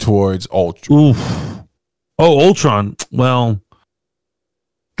comparatively towards Ultron? Oof. Oh, Ultron. Well,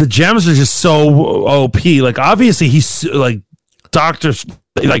 the gems are just so OP. Like, obviously, he's like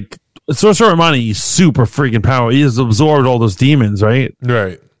like Sorcerer Armani. He's super freaking powerful. He has absorbed all those demons, right?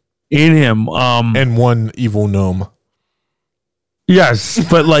 Right. In him. And one evil gnome. Yes,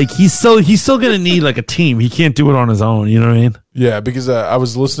 but like he's still gonna need like a team. He can't do it on his own. You know what I mean? Yeah, because I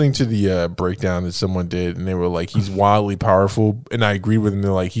was listening to the breakdown that someone did, and they were like, he's wildly powerful, and I agree with them.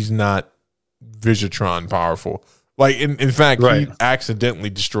 They're like, he's not Visitron powerful. Like in fact, right. He accidentally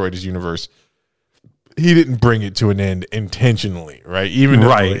destroyed his universe. He didn't bring it to an end intentionally, right? Even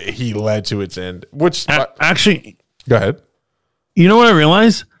though he led to its end. Which actually, go ahead. You know what I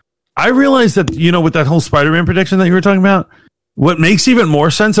realized? I realized that with that whole Spider-Man prediction that you were talking about. What makes even more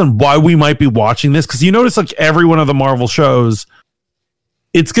sense on why we might be watching this, because you notice like every one of the Marvel shows,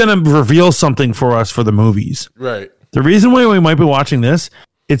 it's going to reveal something for us for the movies. Right. The reason why we might be watching this,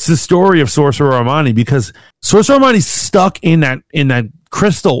 it's the story of Sorcerer Armani, because Sorcerer Armani's stuck in that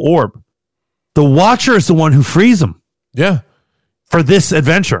crystal orb. The Watcher is the one who frees him. Yeah. For this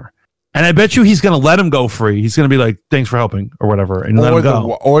adventure. And I bet you he's going to let him go free. He's going to be like, thanks for helping or whatever. And let him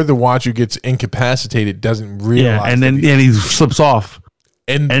go. Or the Watcher gets incapacitated, doesn't realize. Yeah, and he slips off.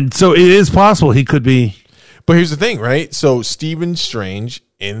 And so it is possible he could be. But here's the thing, right? So Stephen Strange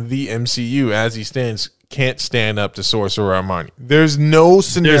in the MCU, as he stands, can't stand up to Sorcerer Armani. There's no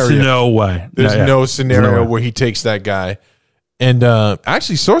scenario. There's no way. There's no scenario where he takes that guy. And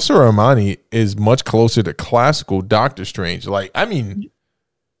actually, Sorcerer Armani is much closer to classical Doctor Strange. Like, I mean...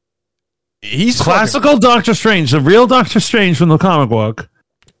 He's classical Doctor Strange, the real Doctor Strange from the comic book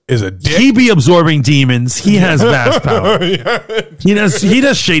is a dick. He be absorbing demons. He has vast power. Yeah. He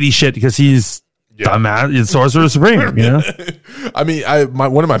does shady shit because he's Sorcerer Supreme. You know. I mean,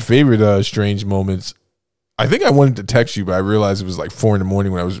 one of my favorite Strange moments. I think I wanted to text you, but I realized it was like 4 a.m.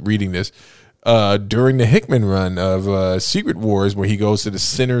 when I was reading this. During the Hickman run of Secret Wars, where he goes to the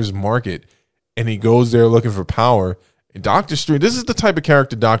Sinner's Market and he goes there looking for power. Doctor Strange, this is the type of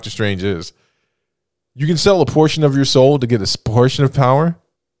character Doctor Strange is. You can sell a portion of your soul to get a portion of power.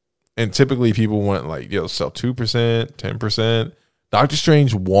 And typically people want sell 2%, 10%. Doctor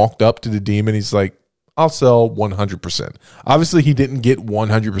Strange walked up to the demon. He's like, I'll sell 100%. Obviously, he didn't get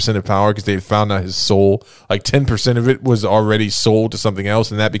 100% of power because they had found out his soul, like 10% of it was already sold to something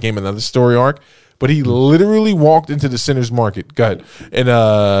else. And that became another story arc. But he literally walked into the Sinner's Market,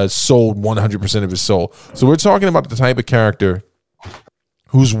 and sold 100% of his soul. So we're talking about the type of character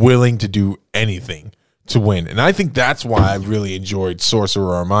who's willing to do anything to win. And I think that's why I really enjoyed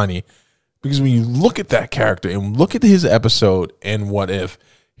Sorcerer Armani. Because when you look at that character and look at his episode and What If,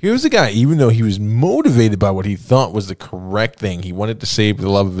 here's a guy, even though he was motivated by what he thought was the correct thing, he wanted to save the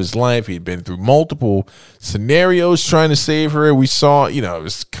love of his life. He had been through multiple scenarios trying to save her. We saw, it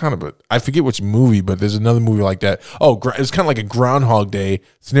was kind of I forget which movie, but there's another movie like that. Oh, it was kind of like a Groundhog Day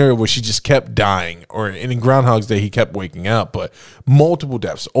scenario where she just kept dying. And in Groundhog's Day, he kept waking up, but multiple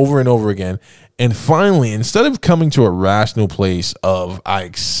deaths over and over again. And finally, instead of coming to a rational place of, I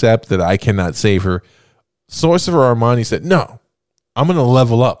accept that I cannot save her, Sorcerer Armani said, no. I'm going to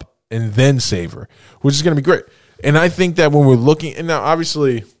level up and then save her, which is going to be great. And I think that when we're looking, and now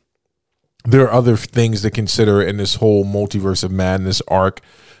obviously there are other things to consider in this whole Multiverse of Madness arc.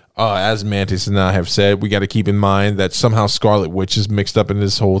 As Mantis and I have said, we got to keep in mind that somehow Scarlet Witch is mixed up in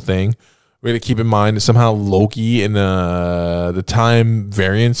this whole thing. We got to keep in mind that somehow Loki and the Time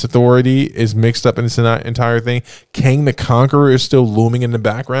Variance Authority is mixed up in this entire thing. Kang the Conqueror is still looming in the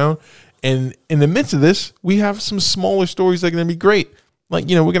background. And in the midst of this, we have some smaller stories that are going to be great. Like,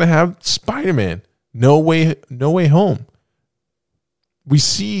 we're going to have Spider-Man, No Way Home. We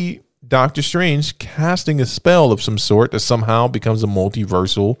see Doctor Strange casting a spell of some sort that somehow becomes a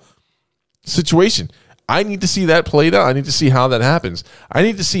multiversal situation. I need to see that played out. I need to see how that happens. I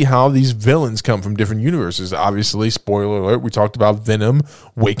need to see how these villains come from different universes. Obviously, spoiler alert, we talked about Venom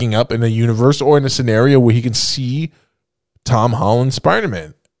waking up in a universe or in a scenario where he can see Tom Holland's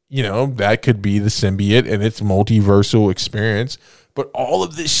Spider-Man. That could be the symbiote and its multiversal experience. But all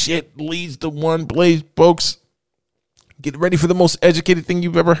of this shit leads to one place, folks. Get ready for the most educated thing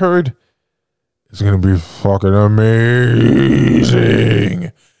you've ever heard. It's going to be fucking amazing.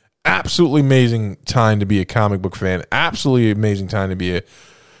 Absolutely amazing time to be a comic book fan. Absolutely amazing time to be a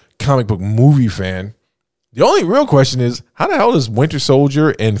comic book movie fan. The only real question is, how the hell does Winter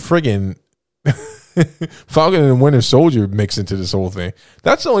Soldier and friggin' Falcon and Winter Soldier mix into this whole thing?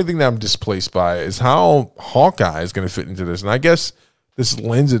 That's the only thing that I'm displaced by, is how Hawkeye is going to fit into this. And I guess this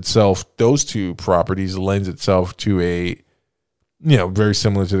lends itself, those two properties lends itself to a, very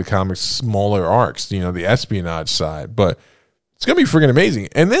similar to the comics, smaller arcs, the espionage side. But it's going to be friggin' amazing.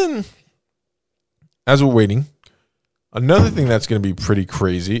 And then, as we're waiting, another thing that's going to be pretty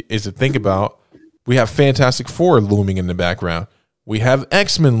crazy is to think about, we have Fantastic Four looming in the background. We have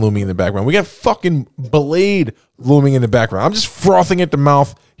X-Men looming in the background. We got fucking Blade looming in the background. I'm just frothing at the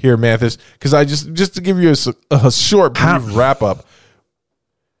mouth here, Mathis, because I just to give you a short brief wrap up.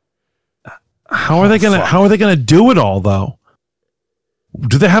 How are they gonna do it all though?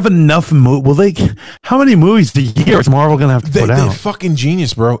 Do they have enough? How many movies a year is Marvel gonna have to put out? They're fucking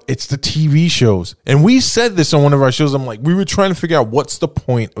genius, bro. It's the TV shows, and we said this on one of our shows. I'm like, we were trying to figure out what's the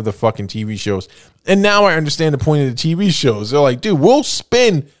point of the fucking TV shows, and now I understand the point of the TV shows. They're like, dude, we'll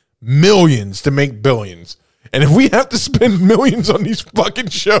spend millions to make billions, and if we have to spend millions on these fucking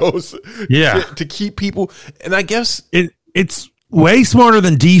shows, to keep people, and I guess it's way smarter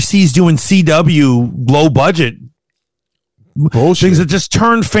than DC's doing CW low budget. Bullshit. Things that just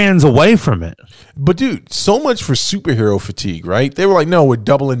turn fans away from it. But dude, so much for superhero fatigue, right? They were like, no, we're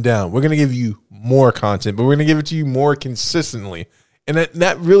doubling down. We're going to give you more content, but we're going to give it to you more consistently. And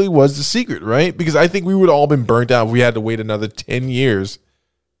that really was the secret, right? Because I think we would all been burnt out if we had to wait another 10 years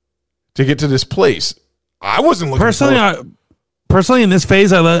to get to this place. I wasn't looking personally in this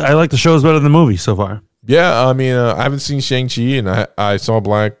phase, I like the shows better than the movies so far. Yeah, I mean, I haven't seen Shang-Chi, and I saw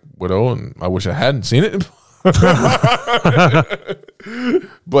Black Widow, and I wish I hadn't seen it. But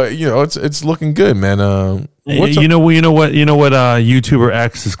it's looking good, man. You know what YouTuber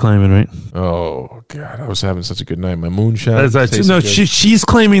X is claiming, right? Oh god, I was having such a good night. My moonshine. She's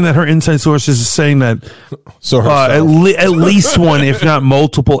claiming that her inside sources is saying that at least one, if not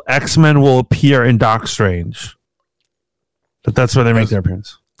multiple, X-Men will appear in Doc Strange. That's where they make their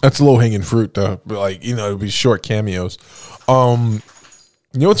appearance. That's low hanging fruit, though. But it'll be short cameos. You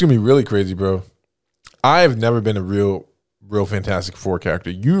know what's gonna be really crazy, bro? I've never been a real Fantastic Four character.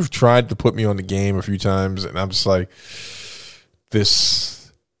 You've tried to put me on the game a few times, and I'm just like,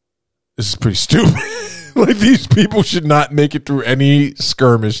 this is pretty stupid. Like, these people should not make it through any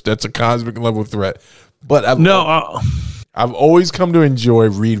skirmish that's a cosmic level threat. But I've always come to enjoy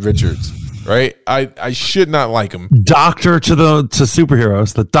Reed Richards. Right, I should not like him. Doctor to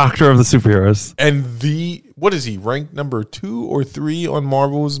superheroes, the doctor of the superheroes, and what is he ranked number 2 or 3 on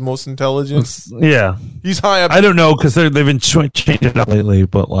Marvel's most intelligent? Yeah, he's high up. I don't know because they've been changing it up lately,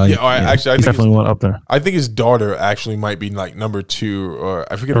 but I think definitely one up there. I think his daughter actually might be like number 2,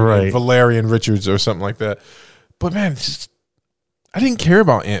 or I forget her name, Valerian Richards or something like that. But man, I didn't care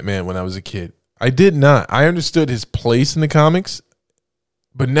about Ant-Man when I was a kid. I did not. I understood his place in the comics.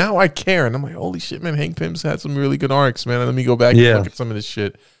 But now I care, and I'm like, holy shit, man, Hank Pym's had some really good arcs, man. Let me go back and look at some of this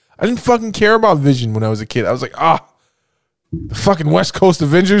shit. I didn't fucking care about Vision when I was a kid. I was like, the fucking West Coast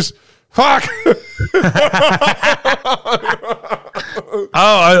Avengers? Fuck! To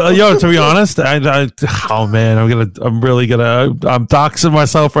be honest, I'm doxing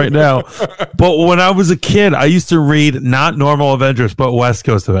myself right now. But when I was a kid, I used to read not normal Avengers, but West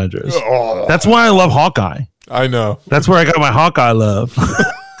Coast Avengers. That's why I love Hawkeye. I know. That's where I got my Hawkeye love.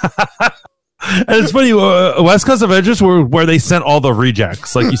 And it's funny, West Coast Avengers were where they sent all the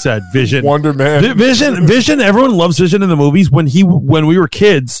rejects, like you said, Vision, Wonder Man, Vision. Everyone loves Vision in the movies. When we were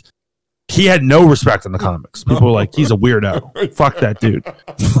kids, he had no respect in the comics. People were like, he's a weirdo. Fuck that dude.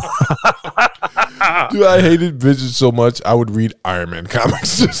 Dude, I hated Vision so much. I would read Iron Man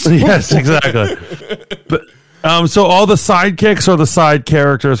comics. Yes, exactly. But so all the sidekicks or the side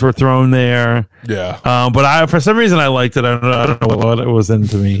characters were thrown there. Yeah. But for some reason I liked it. I don't know what it was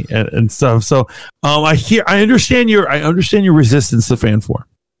into me and stuff. So I understand your resistance to Fan 4.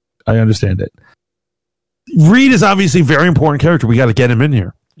 I understand it. Reed is obviously a very important character. We got to get him in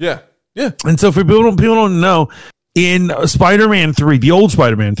here. Yeah. Yeah. And so for people don't know, in Spider-Man 3, the old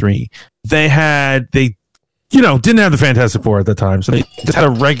Spider-Man 3, they didn't have the Fantastic Four at the time. So they just had a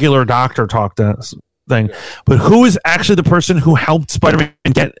regular doctor talk to us. Thing, but who is actually the person who helped Spider-Man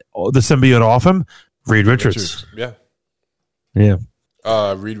get the symbiote off him? Reed Richards. Yeah. Reed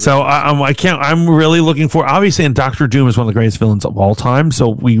Richards. So I'm really looking for. Obviously, and Doctor Doom is one of the greatest villains of all time.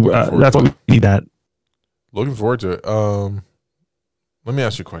 So that's what we need. That. Looking forward to it. Let me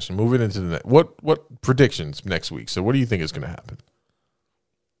ask you a question. Moving into the what predictions next week? So what do you think is going to happen?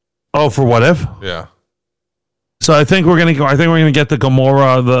 Oh, for What If? Yeah. So I think we're gonna get the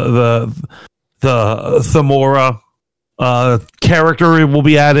Gamora, the Thamora character will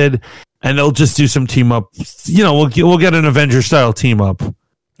be added, and they'll just do some team up. We'll get an Avengers style team up.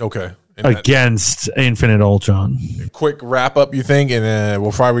 Okay. Against Infinite Ultron. Quick wrap up, you think, and then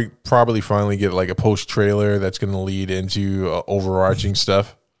we'll probably finally get like a post trailer that's going to lead into overarching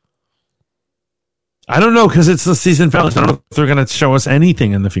stuff. I don't know, because it's the season finale. I don't know if they're going to show us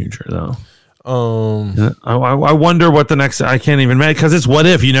anything in the future, though. I wonder what the next. I can't even make, because it's what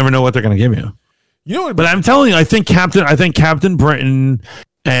if. You never know what they're going to give you. You know, but I'm telling you, I think Captain Britain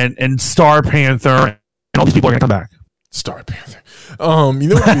and Star Panther and all these people are going to come back. Star Panther. You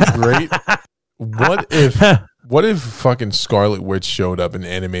know what would be great? What if fucking Scarlet Witch showed up in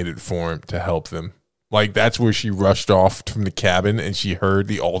animated form to help them? Like, that's where she rushed off from the cabin and she heard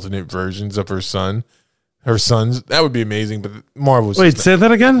the alternate versions of her sons. That would be amazing. But Marvel's. Wait, say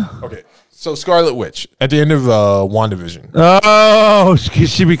that again. Okay, so Scarlet Witch at the end of WandaVision. Oh,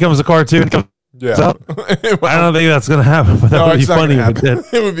 she becomes a cartoon. Yeah, I don't think that's gonna happen, but that would be funny if it did.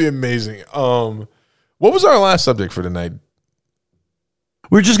 It would be amazing. What was our last subject for tonight?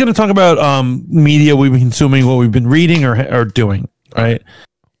 We're just going to talk about media we've been consuming, what we've been reading or doing, right?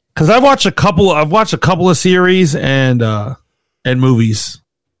 Because I've watched a couple of series and movies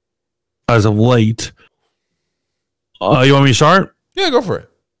as of late. You want me to start? Yeah, go for it.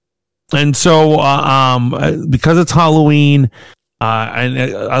 And so, because it's Halloween, and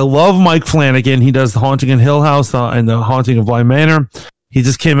I love Mike Flanagan. He does The Haunting in Hill House and The Haunting of Bly Manor. He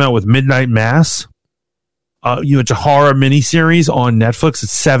just came out with Midnight Mass. It's a horror miniseries on Netflix.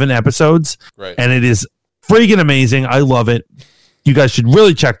 It's 7 episodes, right? And it is freaking amazing. I love it. You guys should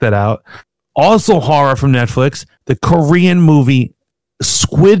really check that out. Also, horror from Netflix, the Korean movie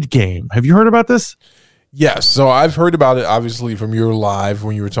Squid Game. Have you heard about this? Yes. So I've heard about it, obviously, from your live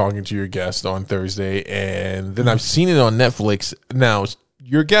when you were talking to your guest on Thursday, and then I've seen it on Netflix. Now,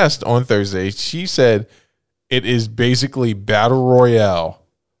 your guest on Thursday, she said it is basically Battle Royale.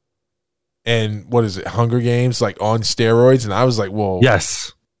 And what is it? Hunger Games, like on steroids. And I was like, well,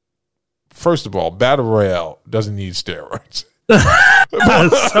 yes. First of all, Battle Royale doesn't need steroids.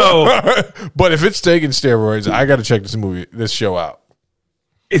 So, but if it's taking steroids, I got to check this show out.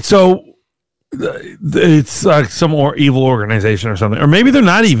 It's like some evil organization or something, or maybe they're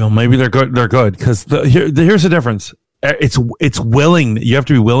not evil. Maybe they're good. They're good because here's the difference. It's willing. You have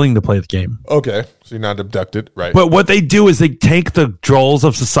to be willing to play the game. Okay, so you're not abducted, right? But what they do is they take the drolls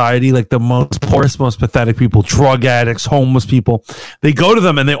of society, like the most poorest, most pathetic people, drug addicts, homeless people. They go to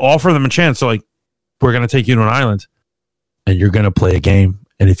them and they offer them a chance. So, like, we're going to take you to an island, and you're going to play a game.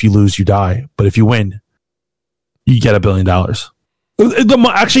 And if you lose, you die. But if you win, you get $1 billion.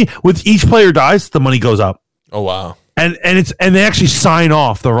 Actually, with each player dies, the money goes up. Oh wow! And they actually sign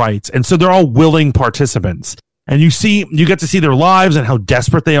off the rights, and so they're all willing participants. And you get to see their lives and how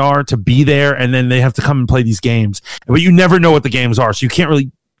desperate they are to be there, and then they have to come and play these games. But you never know what the games are, so you can't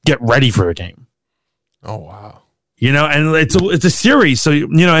really get ready for a game. Oh wow! And it's a series, so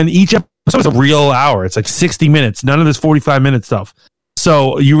and each episode is a real hour. It's like 60 minutes. None of this 45-minute stuff.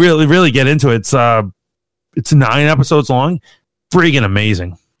 So you really get into it. It's 9 episodes long. Friggin'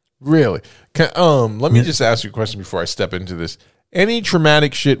 amazing. Really? Let me just ask you a question before I step into this. Any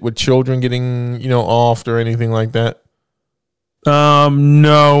traumatic shit with children getting, offed or anything like that?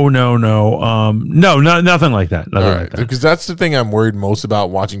 No. No, nothing like that. All right, because that's the thing I'm worried most about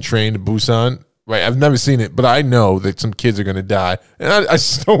watching Train to Busan. Right, I've never seen it, but I know that some kids are going to die, and I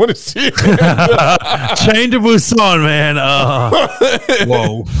just don't want to see it. Train to Busan, man.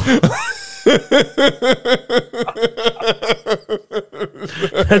 Whoa.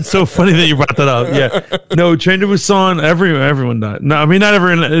 That's so funny that you brought that up. Yeah, no, Train to Busan. Everyone died. No, I mean not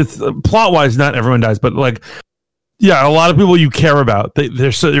everyone. It's plot wise, not everyone dies, but like, yeah, a lot of people you care about. They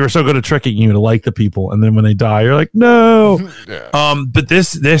were so good at tricking you to like the people, and then when they die, you're like, no. Yeah. But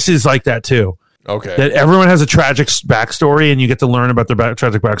this is like that too. Okay. That everyone has a tragic backstory, and you get to learn about their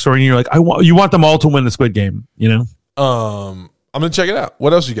tragic backstory, and you're like, you want them all to win the Squid Game, I'm gonna check it out.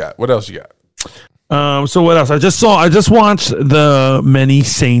 What else you got? So what else? I just watched The Many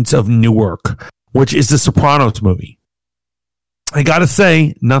Saints of Newark, which is the Sopranos movie. I gotta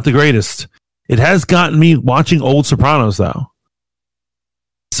say, not the greatest. It has gotten me watching old Sopranos though.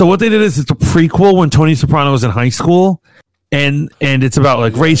 So what they did is it's a prequel when Tony Soprano was in high school, and it's about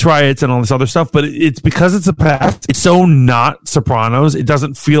like race riots and all this other stuff. But it's because it's a past. It's so not Sopranos. It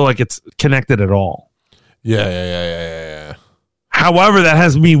doesn't feel like it's connected at all. Yeah. However, that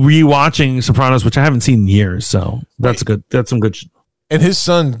has me rewatching Sopranos, which I haven't seen in years. So that's good. That's some good. And his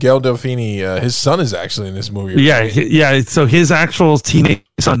son, Gail Delfini, his son is actually in this movie. Yeah. So his actual teenage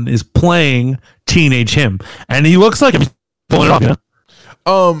son is playing teenage him, and he looks like him pulling it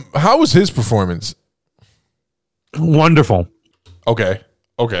off. How was his performance? Wonderful. Okay.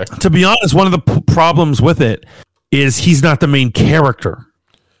 To be honest, one of the problems with it is he's not the main character.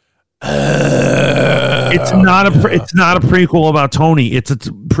 It's not a prequel about Tony. It's a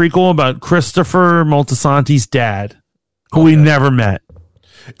prequel about Christopher Moltisanti's dad, who we never met.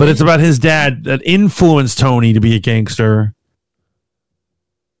 But it's about his dad that influenced Tony to be a gangster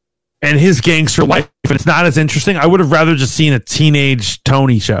and his gangster life. And it's not as interesting. I would have rather just seen a teenage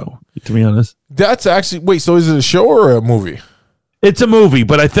Tony show, to be honest. That's actually wait. So is it a show or a movie? It's a movie,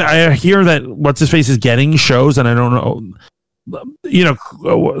 but I hear that what's his face is getting shows, and I don't know. You know,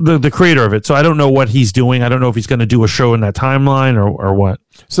 the creator of it, so I don't know what he's doing. I don't know if he's going to do a show in that timeline or what.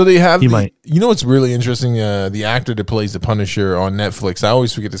 So they have might. You know what's really interesting? The actor that plays the Punisher on Netflix. I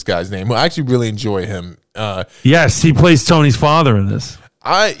always forget this guy's name. I actually really enjoy him. Yes, he plays Tony's father in this.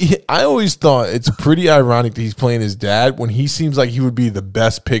 I always thought it's pretty ironic that he's playing his dad when he seems like he would be the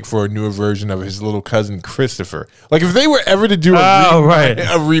best pick for a newer version of his little cousin Christopher. Like if they were ever to do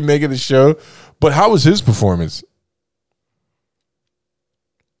a remake of the show, but how was his performance?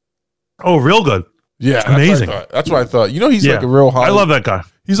 Oh, real good. Yeah, amazing. That's what I thought. You know, he's like a real Hollywood. I love that guy.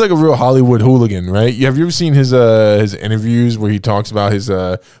 He's like a real Hollywood hooligan, right? Have you ever seen his interviews where he talks about his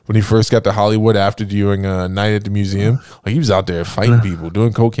when he first got to Hollywood after doing Night at the Museum? Like he was out there fighting people,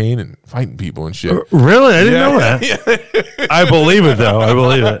 doing cocaine and fighting people and shit. Really? I didn't know that. Yeah. I believe it though. I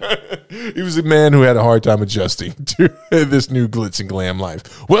believe it. He was a man who had a hard time adjusting to this new glitz and glam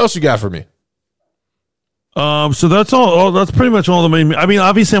life. What else you got for me? So that's all. That's pretty much all the main. I mean,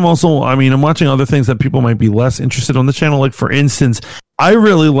 obviously, I'm watching other things that people might be less interested on the channel. Like, for instance, I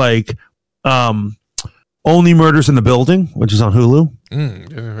really like Only Murders in the Building, which is on Hulu.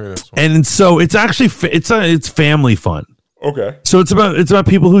 Didn't hear this one. And so it's actually it's family fun. Okay. So it's about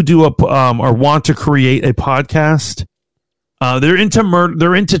people who do or want to create a podcast. They're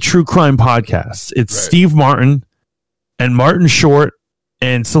into true crime podcasts. It's right. Steve Martin and Martin Short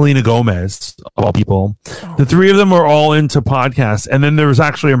and Selena Gomez, of all people. The three of them are all into podcasts. And then there was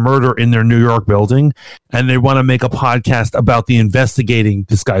actually a murder in their New York building, and they want to make a podcast about the investigating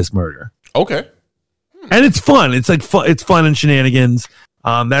this guy's murder. Okay. And it's fun. It's like it's fun and shenanigans.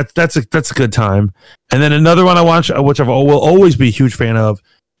 That's a good time. And then another one I watch, which I will always be a huge fan of,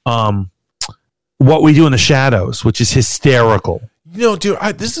 What We Do in the Shadows, which is hysterical. You know, dude,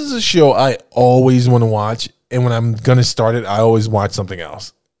 this is a show I always want to watch. And when I'm going to start it, I always watch something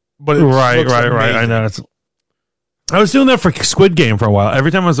else. But right. I know. I was doing that for Squid Game for a while. Every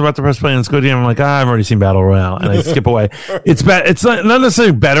time I was about to press play on Squid Game, I'm like, I've already seen Battle Royale, and I skip away. It's bad. It's not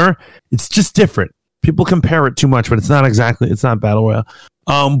necessarily better. It's just different. People compare it too much, but it's not Battle Royale.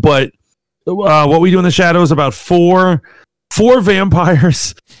 But What We Do in the Shadows about four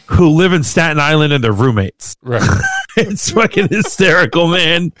vampires who live in Staten Island and they're roommates. Right. It's fucking hysterical,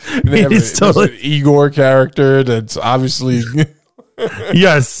 man. It's totally an Igor character that's obviously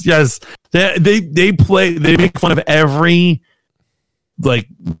yes. They make fun of every like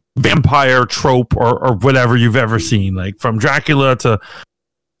vampire trope or whatever you've ever seen, like from Dracula to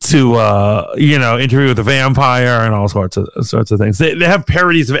Interview with the Vampire and all sorts of things. They have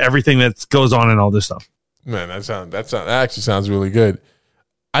parodies of everything that goes on and all this stuff. Man, that actually sounds really good.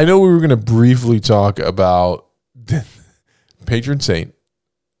 I know we were going to briefly talk about patron saint,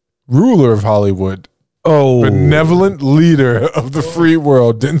 ruler of Hollywood, benevolent leader of the free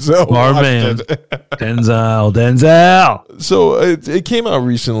world, Denzel Washington. Denzel. So it came out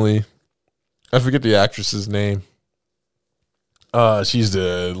recently. I forget the actress's name. She's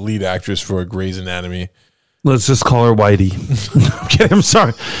the lead actress for Grey's Anatomy. Let's just call her Whitey. I'm kidding. I'm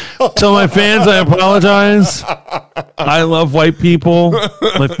sorry. Tell my fans I apologize. I love white people.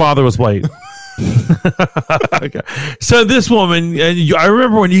 My father was white. Okay. So this woman, and I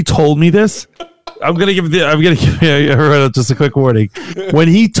remember when you told me this. I'm gonna give her just a quick warning. When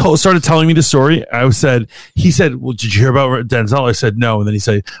he started telling me the story, he said, "Well, did you hear about Denzel?" I said, "No." And then he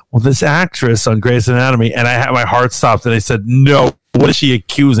said, "Well, this actress on Grey's Anatomy," and my heart stopped, and I said, "No, what is she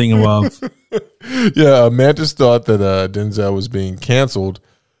accusing him of?" Yeah, Mantis thought that Denzel was being canceled,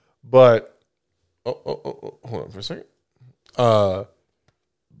 but hold on for a second.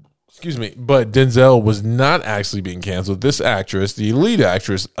 Excuse me, but Denzel was not actually being canceled. This actress, the lead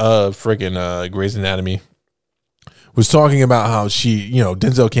actress of freaking Grey's Anatomy, was talking about how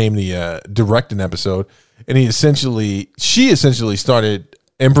Denzel came to direct an episode, and she essentially started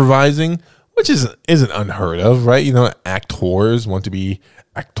improvising, which isn't unheard of, right? You know, actors want to be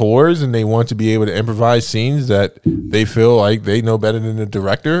actors, and they want to be able to improvise scenes that they feel like they know better than the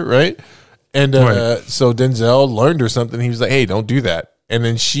director, right? And so Denzel learned her something. He was like, "Hey, don't do that." And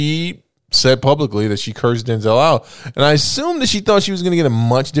then she said publicly that she cursed Denzel out. And I assumed that she thought she was going to get a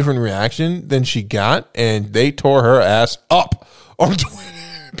much different reaction than she got. And they tore her ass up on Twitter.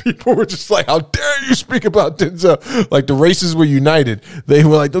 People were just like, how dare you speak about Denzel? Like the races were united. They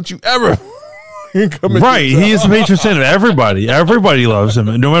were like, don't you ever come at Right. Denzel. He is the patron saint of everybody. Everybody loves him.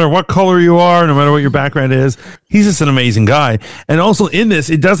 No matter what color you are, no matter what your background is, he's just an amazing guy. And also in this,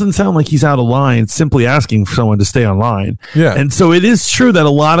 it doesn't sound like he's out of line simply asking for someone to stay online. Yeah. And so it is true that a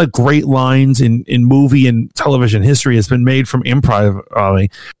lot of great lines in movie and television history has been made from improv.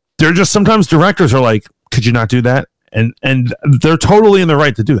 They're just sometimes directors are like, could you not do that? And they're totally in the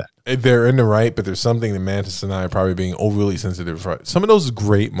right to do that. They're in the right, but there's something that Mantis and I are probably being overly sensitive for. Some of those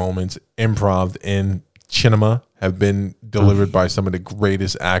great moments, improv in cinema, have been delivered by some of the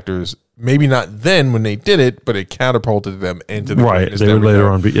greatest actors. Maybe not then when they did it, but it catapulted them into the Right. greatness They would later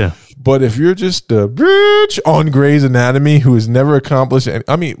on be, yeah. But if you're just a bitch on Grey's Anatomy who has never accomplished any,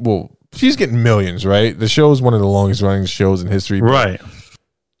 I mean, well, she's getting millions, right? The show is one of the longest running shows in history. Right.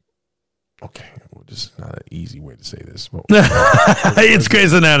 Okay. This is not an easy way to say this. It's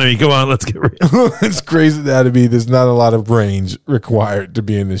Grey's Anatomy. Come on, let's get real. It's Grey's Anatomy. There's not a lot of range required to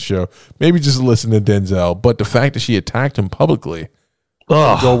be in this show. Maybe just listen to Denzel. But the fact that she attacked him publicly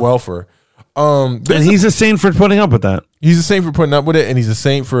go well for her. And he's a saint for putting up with that. He's a saint for putting up with it, and he's a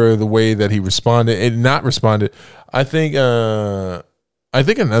saint for the way that he responded and not responded. I think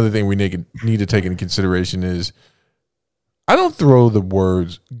another thing we need to take into consideration is I don't throw the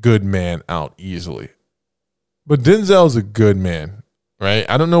words good man out easily. But Denzel's a good man, right?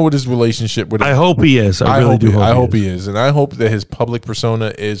 I don't know what his relationship with I hope he is. I really do hope I hope he is. And I hope that his public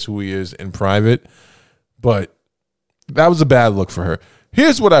persona is who he is in private. But that was a bad look for her.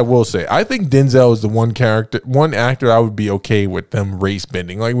 Here's what I will say. I think Denzel is the one actor I would be okay with them race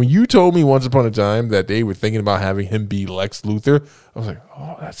bending. Like when you told me once upon a time that they were thinking about having him be Lex Luthor, I was like,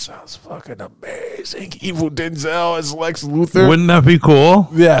 oh, that sounds fucking amazing. Evil Denzel as Lex Luthor. Wouldn't that be cool?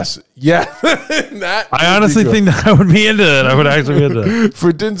 Yes. Yeah. I honestly think that I would be into that. I would actually be into that.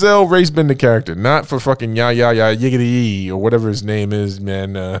 For Denzel, race bending character, not for fucking yiggity or whatever his name is,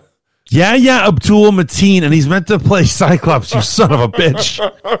 man. Yeah, Abdul Mateen, and he's meant to play Cyclops, you son of a bitch.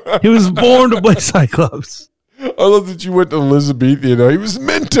 He was born to play Cyclops. I love that you went to Elizabethan. He was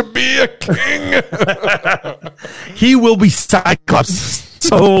meant to be a king. He will be Cyclops.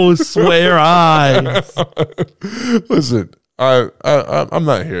 So swear I. Listen, I'm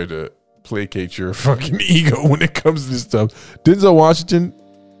not here to placate your fucking ego when it comes to this stuff. Denzel Washington,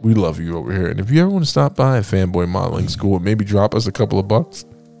 we love you over here. And if you ever want to stop by a Fanboy Modeling School and maybe drop us a couple of bucks,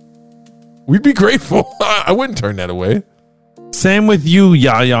 we'd be grateful. I wouldn't turn that away. Same with you,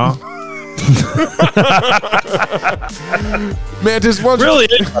 Yaya. Mantis, really?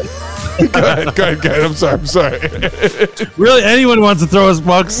 Go ahead. I'm sorry. Really, anyone wants to throw us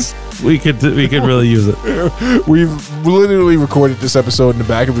bucks? We could really use it. We've literally recorded this episode in the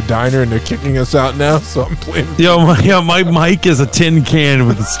back of a diner, and they're kicking us out now. So I'm playing. My mic is a tin can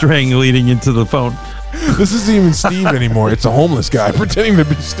with a string leading into the phone. This isn't even Steve anymore. It's a homeless guy pretending to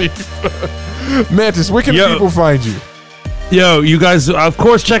be Steve. Mantis, where can people find you? Yo, you guys, of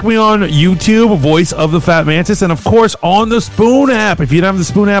course, check me on YouTube, Voice of the Fat Mantis, and of course on the Spoon app. If you don't have the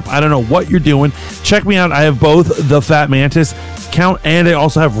Spoon app, I don't know what you're doing. Check me out. I have both the Fat Mantis account, and I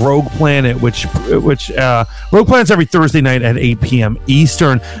also have Rogue Planet, which Rogue Planet's every Thursday night at 8 p.m.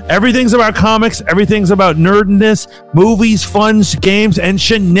 Eastern. Everything's about comics. Everything's about nerdness, movies, fun, games, and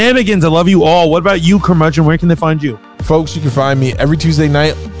shenanigans. I love you all. What about you, Curmudgeon? Where can they find you? Folks, you can find me every Tuesday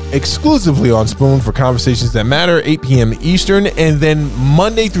night exclusively on Spoon for Conversations That Matter, 8 p.m. Eastern, and then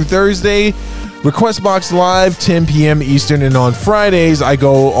Monday through Thursday, Request Box Live, 10 p.m. Eastern, and on Fridays, I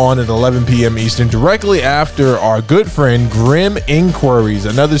go on at 11 p.m. Eastern, directly after our good friend Grim Inquiries,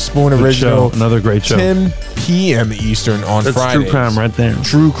 another Spoon Good original. Show. Another great show. 10 p.m. Eastern on That's Fridays. True crime right there.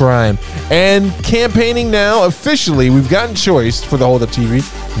 True crime. And campaigning now, officially, we've gotten choice for the Hold Up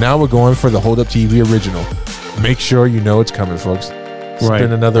TV. Now we're going for the Hold Up TV original. Make sure you know it's coming, folks. It's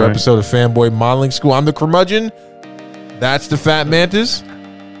been another episode of Fanboy Modeling School. I'm the Curmudgeon. That's the Fat Mantis.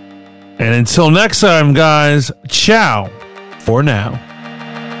 And until next time, guys, ciao for now.